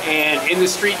 and in the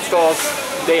street stalls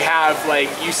they have, like,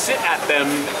 you sit at them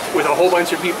with a whole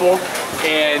bunch of people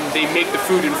and they make the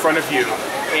food in front of you.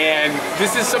 And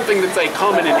this is something that's like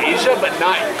common in Asia but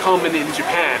not common in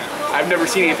Japan. I've never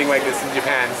seen anything like this in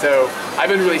Japan, so I've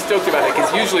been really stoked about it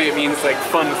because usually it means like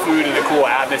fun food and a cool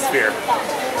atmosphere.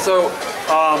 So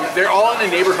they're all in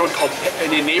a neighborhood called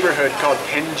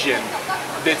Tenjin.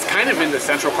 That's kind of in the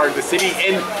central part of the city,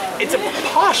 and it's a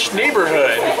posh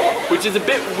neighborhood, which is a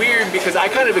bit weird because I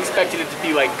kind of expected it to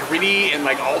be like gritty and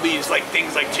like all these like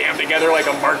things like jammed together like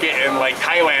a market in like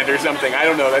Thailand or something. I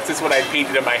don't know, that's just what I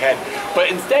painted in my head. But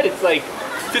instead it's like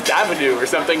Fifth Avenue or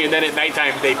something, and then at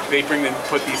nighttime they bring them,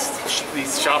 put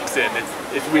these shops in.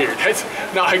 It's weird. It's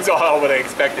not at all what I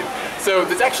expected. So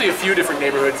there's actually a few different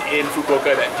neighborhoods in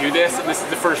Fukuoka that do this, and this is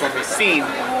the first one we've seen,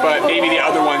 but maybe the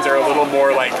other ones are a little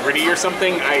more like gritty or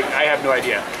something. I have no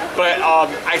idea. But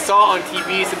I saw on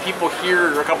TV some people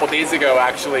here a couple days ago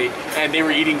actually, and they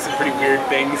were eating some pretty weird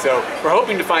things, so we're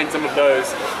hoping to find some of those.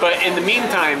 But in the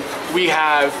meantime, we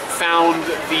have found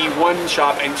the one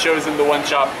shop and chosen the one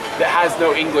shop that has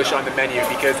no English on the menu,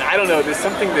 because I don't know, there's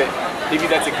something that maybe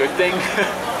that's a good thing.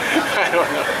 I don't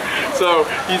know. So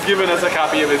he's given us a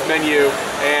copy of his menu,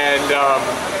 and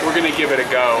we're gonna give it a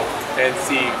go and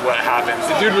see what happens.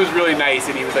 The dude was really nice,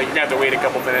 and he was like, you're gonna have to wait a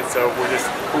couple minutes, so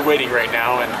we're waiting right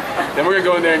now, and then we're gonna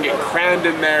go in there and get crammed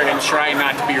in there and try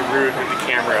not to be rude with the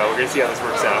camera. We're gonna see how this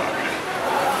works out.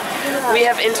 We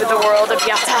have entered the world of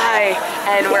yatai,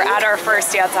 and we're at our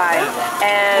first yatai,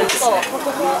 and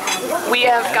we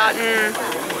have gotten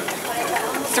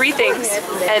 3 things,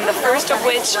 and the first of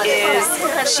which is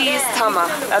cheese tama.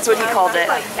 That's what he called it,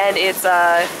 and it's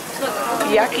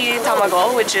yaki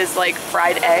tamago, which is like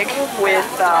fried egg with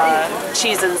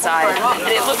cheese inside,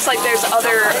 and it looks like there's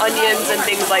other onions and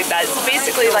things like that. It's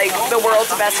basically like the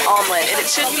world's best omelet, and it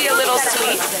should be a little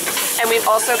sweet. And we've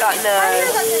also gotten a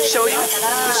shoyu,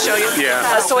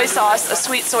 yeah, a soy sauce, a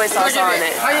sweet soy sauce on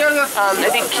it. I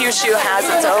think Kyushu has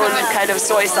its own kind of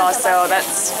soy sauce, so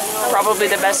that's probably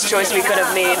the best choice we could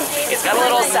have made. It's got a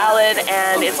little salad,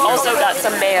 and it's also got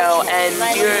some mayo, and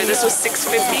this was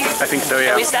 $6.50. I think so, yeah.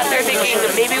 And we sat there thinking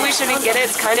maybe we shouldn't get it,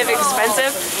 it's kind of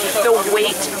expensive. The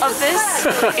weight of this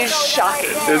is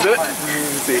shocking. Is it?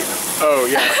 Let's see. Oh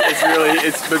yeah,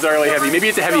 it's bizarrely heavy. Maybe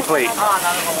it's a heavy plate.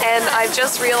 And I've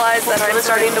just realized that I'm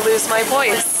starting to lose my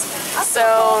voice.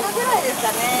 So,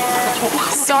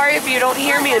 sorry if you don't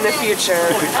hear me in the future.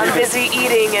 I'm busy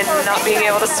eating and not being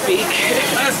able to speak.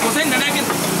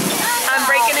 I'm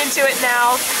breaking into it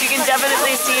now. You can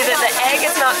definitely see that the egg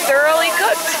is not thoroughly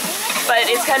cooked, but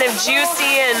it's kind of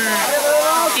juicy, and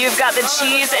you've got the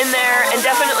cheese in there and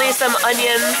definitely some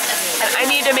onions. And I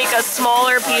need to make a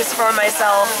smaller piece for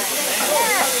myself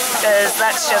because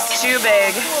that's just too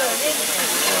big.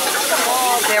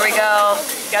 There we go.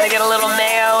 Gotta get a little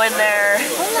mayo in there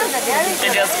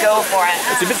and just go for it.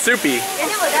 It's a bit soupy.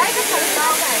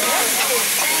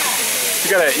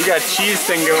 You got a cheese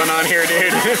thing going on here,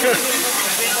 dude.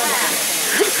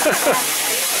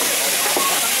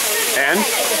 And?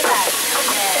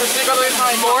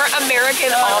 More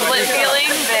American omelet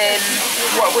feeling than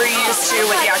what we're used to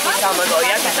with yaki tamago.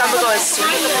 Yaki tamago is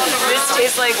sweet. This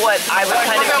tastes like what I would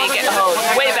kind of make at home.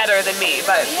 Way better than me,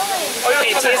 but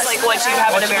it tastes like what you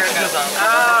have in America.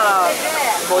 Ah,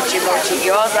 mochi mochi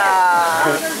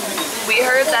gyoza. We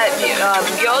heard that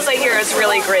gyoza here is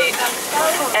really great.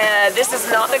 This is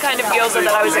not the kind of gyoza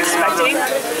that I was expecting,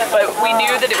 but we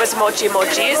knew that it was mochi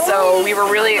mochi, so we were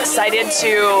really excited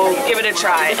to give it a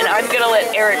try. And I'm gonna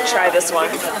let Eric try this one,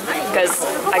 because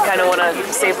I kind of want to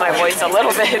save my voice a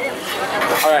little bit.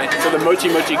 Alright, so the mochi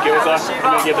mochi gyoza,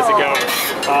 I'm gonna give this a go.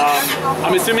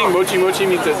 I'm assuming mochi mochi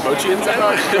means there's mochi inside?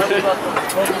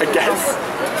 I guess.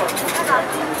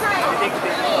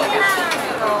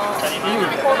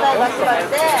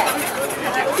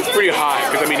 It's pretty hot,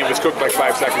 because I mean it was cooked like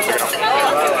 5 seconds ago.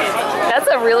 That's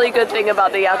a really good thing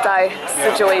about the yatai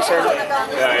situation.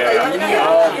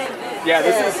 Yeah,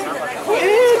 this is...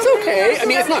 It's okay. I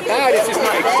mean, it's not bad, it's just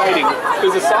not exciting.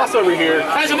 There's a sauce over here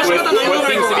with what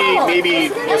seems to be maybe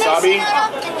wasabi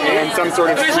and some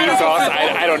sort of sweet sauce.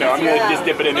 I don't know. I'm going to just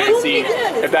dip it in there and see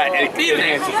if that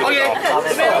enhances it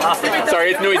at all.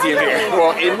 Sorry, it's noisy in here.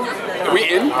 Well, are we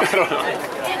in? I don't know.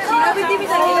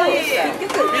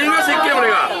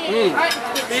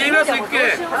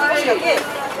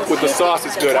 With the sauce,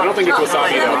 it's good. I don't think it's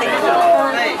wasabi though.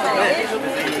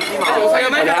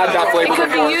 I've had that flavor before.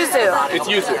 It could be yuzu. It's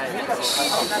yuzu.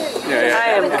 Yeah. I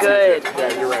am good.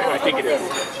 Yeah, you're right. I think it is.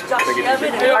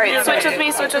 Alright, switch with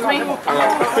me, switch with me.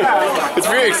 It's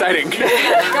very exciting.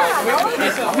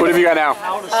 What have you got now?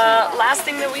 Last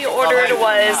thing that we ordered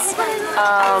was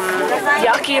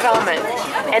yaki ramen.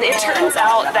 And it turns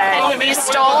out that these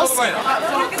stalls,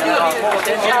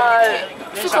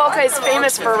 Fukuoka is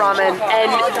famous for ramen,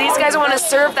 and these guys want to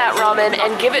serve that ramen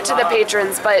and give it to the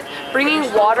patrons, but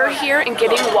bringing water here and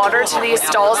getting water to these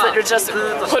stalls that are just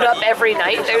put up every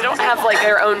night, they don't have like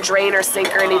their own drain or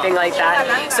sink or anything like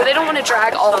that, so they don't want to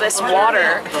drag all this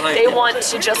water. They want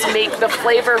to just make the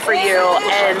flavor for you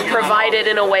and provide it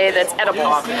in a way that's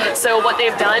edible. So what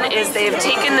they've done is they've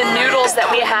taken the noodles that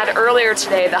we had earlier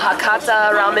today, the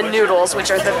Hakata ramen noodles,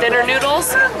 which are the thinner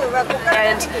noodles,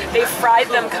 and they fried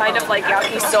them kind of like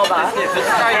yakisoba,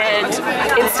 and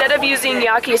instead of using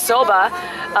yakisoba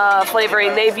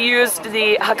flavoring, they've used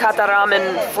the Hakata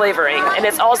ramen flavoring, and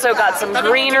it's also got some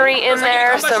greenery in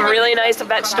there, some really nice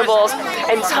vegetables,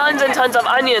 and tons of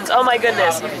onions. Oh my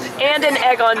goodness, and an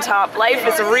egg on top. Life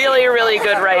is really, really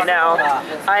good right now.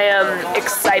 I am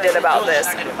excited about this.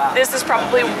 This is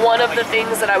probably one of the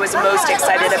things that I was most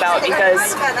excited about,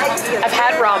 because I've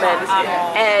had ramen,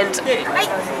 and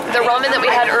the ramen that we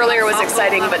had earlier was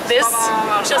exciting, but this,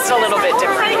 just a little bit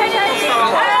different.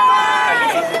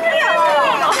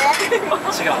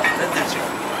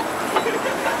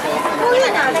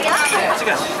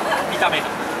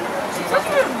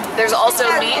 There's also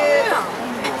meat.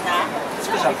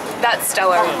 That's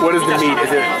stellar. What is the meat?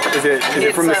 Is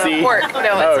it from the sea? Pork.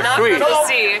 No, it's not sweet. from the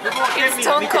sea. It's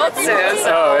tonkotsu.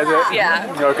 So, oh, is it? Yeah.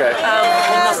 Okay.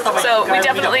 So we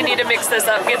definitely need to mix this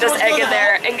up, get this egg in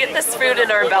there, and get this food in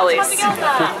our bellies.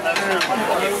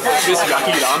 This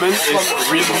yaki ramen is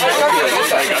really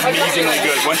good, like amazingly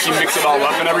good. Once you mix it all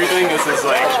up and everything, this is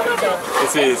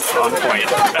on point.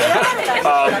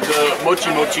 The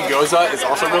mochi mochi gyoza is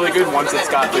also really good once it's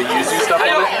got the yuzu stuff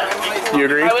in it. You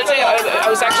agree? I would say I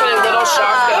was actually a little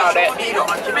shocked about it.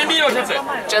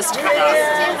 Just,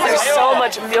 there's so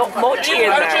much mochi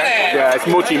in there. Yeah, it's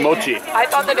mochi mochi. I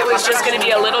thought that it was just going to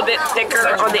be a little bit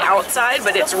thicker on the outside,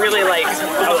 but it's really like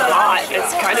a lot.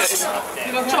 It's kind of,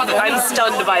 I'm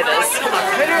stunned by this.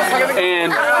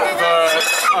 And the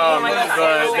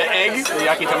egg, the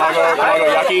yaki tamago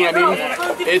yaki, I mean,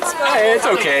 it's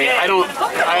okay. I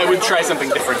would try something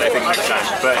different, I think, next time.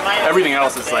 But everything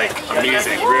else is like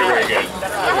amazing, very, very good.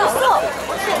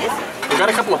 We've got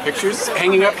a couple of pictures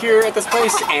hanging up here at this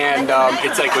place, and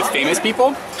it's like with famous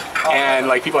people, and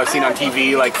like people I've seen on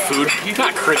TV, like food,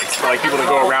 not critics, but like people that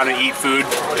go around and eat food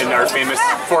and are famous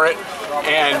for it.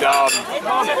 And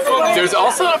there's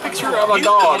also a picture of a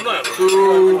dog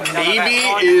who maybe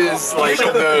is like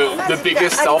the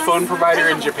biggest cell phone provider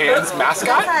in Japan's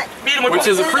mascot, which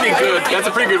is that's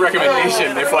a pretty good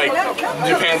recommendation if like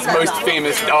Japan's most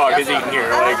famous dog is eaten here.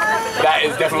 Like that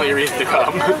is definitely a reason to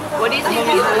come. What do you think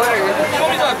he ordered?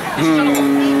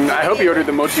 I hope he ordered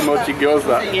the mochi mochi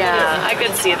gyoza. Yeah, I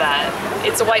could see that.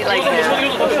 It's white like him.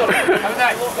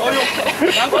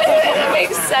 That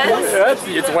makes sense.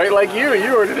 It's white like you.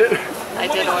 You ordered it. I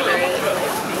did order it.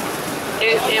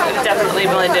 It definitely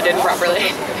blended in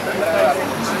properly.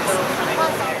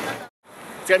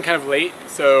 It's getting kind of late,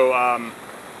 so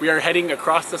we are heading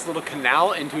across this little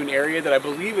canal into an area that I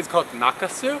believe is called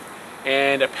Nakasu,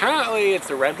 and apparently it's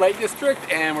a red light district,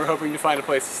 and we're hoping to find a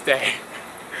place to stay.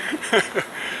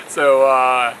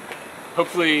 So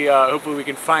hopefully we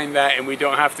can find that, and we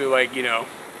don't have to, like, you know,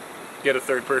 get a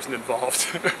third person involved.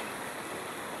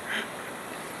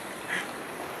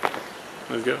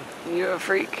 Let's go. You're a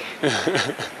freak.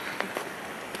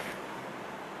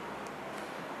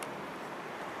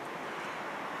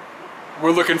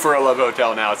 We're looking for a love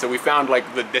hotel now, so we found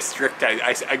like the district.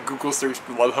 I Google searched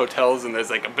love hotels, and there's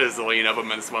like a bazillion of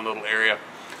them in this one little area.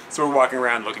 So we're walking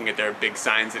around looking at their big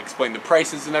signs that explain the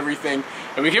prices and everything.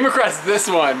 And we came across this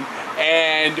one,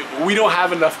 and we don't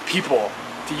have enough people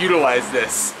to utilize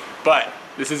this, but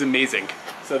this is amazing.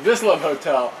 So this love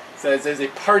hotel says there's a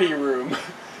party room.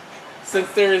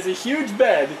 Since there is a huge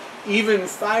bed, even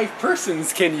 5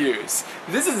 persons can use.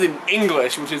 This is in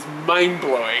English, which is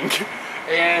mind-blowing.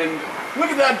 And look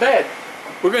at that bed.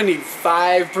 We're gonna need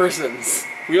 5 persons.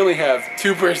 We only have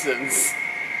 2 persons.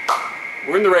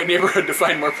 We're in the right neighborhood to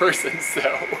find more persons,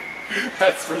 so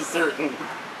that's for certain.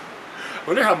 I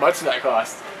wonder how much that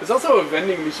costs. There's also a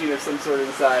vending machine of some sort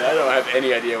inside. I don't have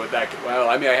any idea what that could, well,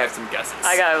 I mean, I have some guesses.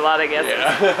 I got a lot of guesses.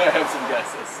 Yeah, I have some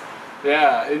guesses.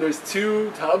 Yeah, and there's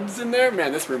 2 tubs in there.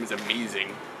 Man, this room is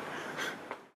amazing.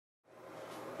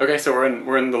 Okay, so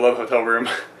we're in the Love Hotel room.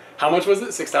 How much was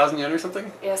it? 6,000 yen or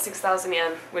something? Yeah, 6,000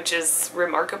 yen, which is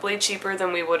remarkably cheaper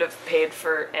than we would have paid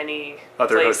for any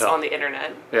other place hotel on the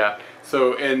internet. Yeah.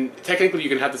 So, and technically you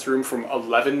can have this room from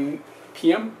 11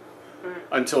 p.m.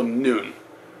 Until noon,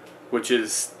 which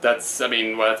is, I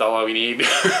mean, well, that's all we need.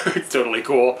 It's totally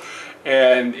cool.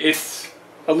 And it's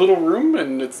a little room,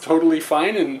 and it's totally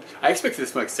fine, and I expected it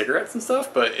to smell like cigarettes and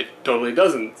stuff, but it totally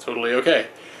doesn't. It's totally okay.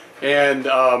 And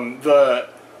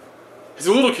it's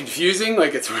a little confusing,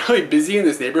 like it's really busy in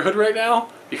this neighborhood right now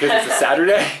because it's a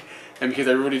Saturday and because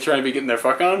everybody's trying to be getting their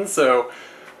fuck on. So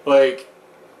like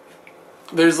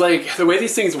there's like the way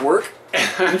these things work,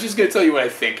 and I'm just gonna tell you what I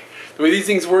think. The way these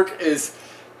things work is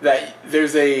that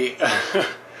there's a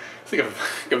it's like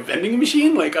a vending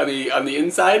machine like on the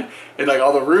inside, and like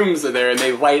all the rooms are there and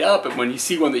they light up, and when you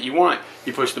see one that you want,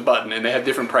 you push the button, and they have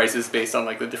different prices based on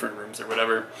like the different rooms or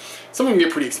whatever. Some of them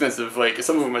get pretty expensive, like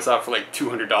some of them I saw for like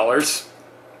 $200.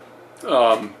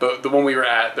 But the one we were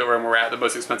at, the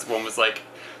most expensive one was like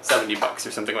 $70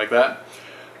 or something like that.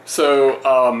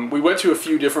 So we went to a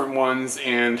few different ones,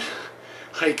 and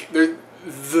like the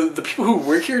people who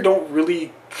work here don't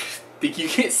really, you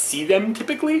can't see them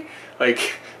typically.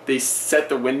 Like they set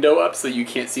the window up so you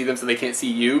can't see them, so they can't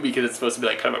see you, because it's supposed to be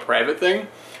like kind of a private thing.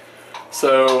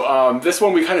 So this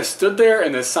one we kind of stood there,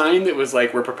 and the sign that was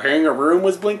like we're preparing a room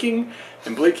was blinking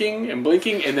and blinking and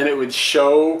blinking, and then it would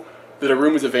show that a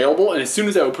room was available, and as soon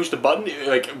as I would push the button,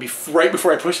 right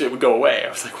before I pushed it, it would go away. I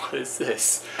was like, what is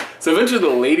this? So eventually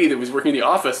the lady that was working in the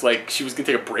office, like she was gonna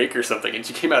take a break or something, and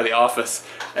she came out of the office,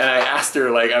 and I asked her,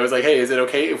 like, I was like, hey, is it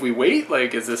okay if we wait?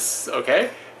 Like, is this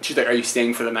okay? And she's like, are you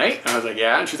staying for the night? And I was like,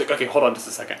 yeah. And she's like, okay, hold on just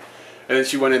a second. And then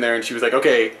she went in there and she was like,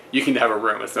 okay, you can have a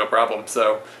room, it's no problem.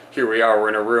 So here we are, we're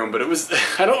in a room, but it was,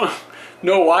 I don't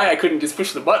know why I couldn't just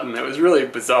push the button. It was really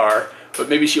bizarre. But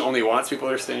maybe she only wants people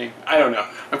that are staying. I don't know.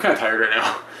 I'm kind of tired right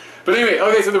now. But anyway,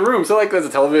 okay, so the room. So like there's a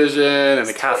television and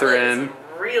the Catherine.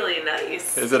 Really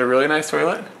nice. Is it a really nice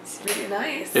toilet? It's really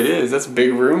nice. It is. That's a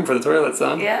big room for the toilet,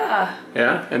 son. Yeah.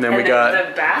 Yeah, and then we got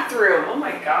the bathroom. Oh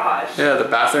my gosh. Yeah, the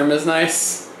bathroom is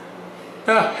nice.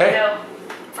 Oh, hey. You know,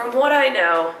 from what I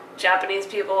know, Japanese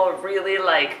people really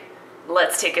like,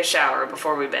 let's take a shower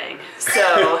before we bang.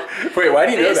 So wait, why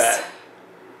do you know that?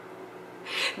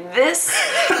 This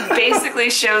basically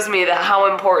shows me that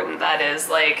how important that is.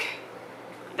 Like,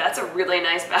 that's a really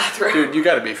nice bathroom. Dude, you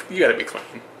gotta be clean.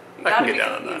 I can get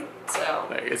down on that. So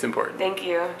like, it's important. Thank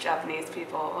you, Japanese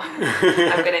people.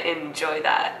 I'm gonna enjoy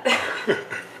that.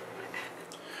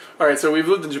 All right, so we've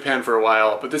lived in Japan for a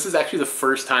while, but this is actually the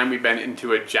first time we've been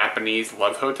into a Japanese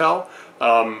love hotel.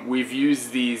 We've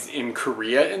used these in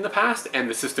Korea in the past, and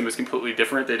the system is completely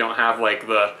different. They don't have like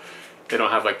the They don't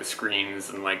have like the screens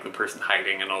and like the person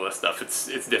hiding and all this stuff.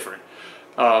 It's different,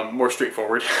 more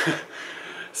straightforward.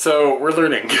 So we're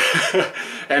learning.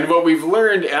 And what we've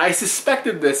learned, and I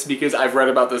suspected this because I've read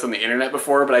about this on the internet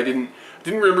before, but I didn't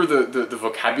remember the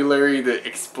vocabulary that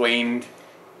explained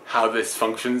how this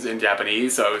functions in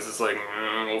Japanese, so I was just like,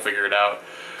 we'll figure it out.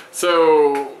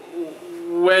 So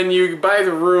when you buy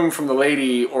the room from the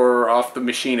lady or off the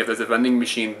machine, if there's a vending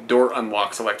machine, the door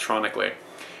unlocks electronically.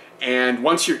 And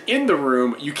once you're in the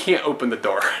room, you can't open the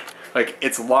door. Like,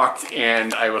 it's locked,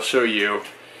 and I will show you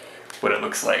what it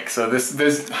looks like. So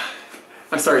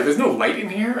I'm sorry, there's no light in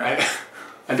here.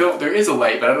 There is a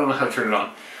light, but I don't know how to turn it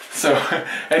on. So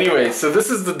anyway, so this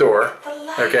is the door,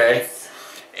 okay?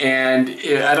 And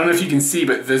I don't know if you can see,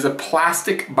 but there's a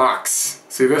plastic box.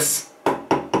 See this?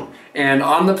 And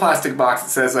on the plastic box it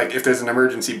says, like, if there's an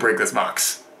emergency, break this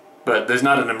box. But there's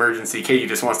not an emergency. Katie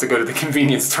just wants to go to the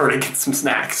convenience store to get some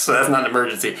snacks, so that's not an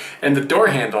emergency. And the door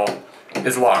handle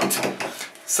is locked.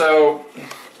 So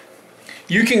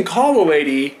you can call the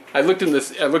lady. I looked in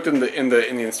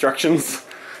the instructions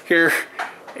here,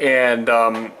 and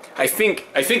I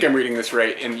think I'm reading this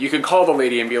right. And you can call the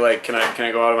lady and be like, can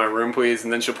I go out of my room, please?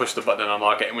 And then she'll push the button and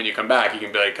unlock it. And when you come back, you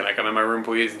can be like, can I come in my room,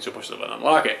 please? And she'll push the button and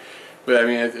unlock it. But I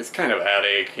mean, it's kind of a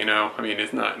headache, you know. I mean,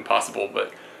 it's not impossible,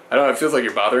 but I don't know. It feels like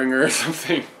you're bothering her or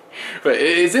something. But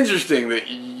it's interesting that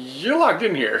you're locked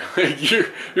in here. Like, you're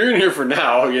in here for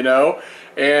now, you know.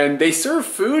 And they serve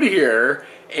food here.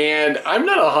 And I'm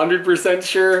not 100%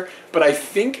 sure, but I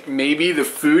think maybe the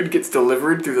food gets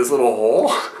delivered through this little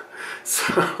hole.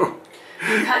 So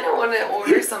we kind of want to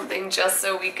order something just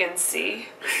so we can see.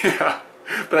 Yeah,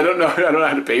 but I don't know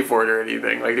how to pay for it or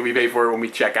anything. Like, do we pay for it when we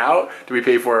check out? Do we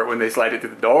pay for it when they slide it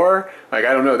through the door? Like,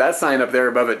 I don't know. That sign up there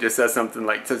above it just says something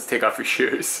like, says take off your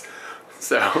shoes.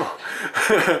 So I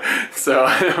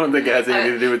don't think it has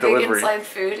anything to do with delivery. You can slide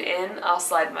food in, I'll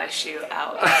slide my shoe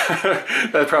out.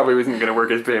 That probably wasn't going to work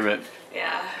as payment.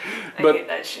 Yeah, I hate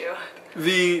that shoe.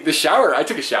 The shower, I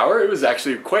took a shower. It was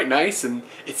actually quite nice, and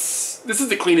this is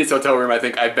the cleanest hotel room I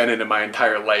think I've been in my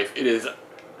entire life. It is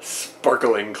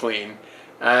sparkling clean,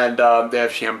 and they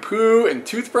have shampoo and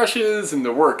toothbrushes and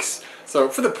the works. So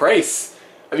for the price,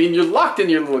 I mean, you're locked in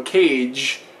your little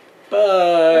cage,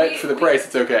 but for the price,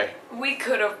 it's okay. We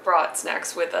could have brought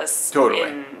snacks with us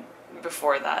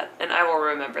before that, and I will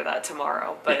remember that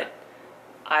tomorrow. But yeah.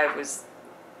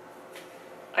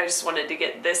 I just wanted to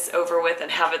get this over with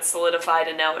and have it solidified,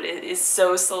 and now it is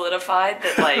so solidified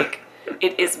that like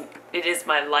it is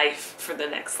my life for the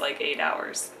next like 8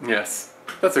 hours. Yes,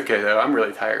 that's okay though. I'm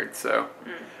really tired, so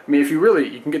I mean, if you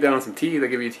can get down on some tea. They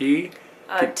give you tea.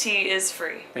 Tea is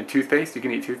free. And toothpaste. You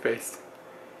can eat toothpaste.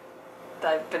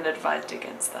 I've been advised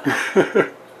against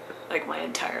that. Like my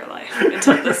entire life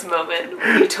until this moment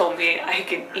when you told me I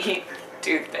can eat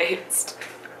toothpaste.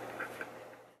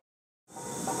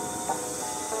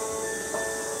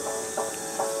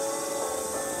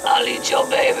 I'll eat your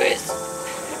babies.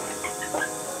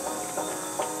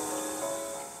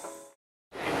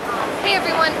 Hey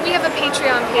everyone, we have a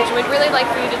Patreon page and we'd really like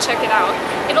for you to check it out.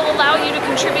 It'll allow you to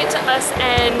contribute to us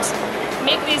and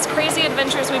make these crazy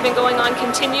adventures we've been going on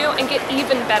continue and get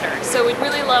even better. So we'd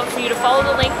really love for you to follow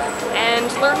the link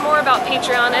and learn more about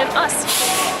Patreon and us.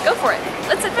 Go for it.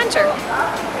 Let's adventure.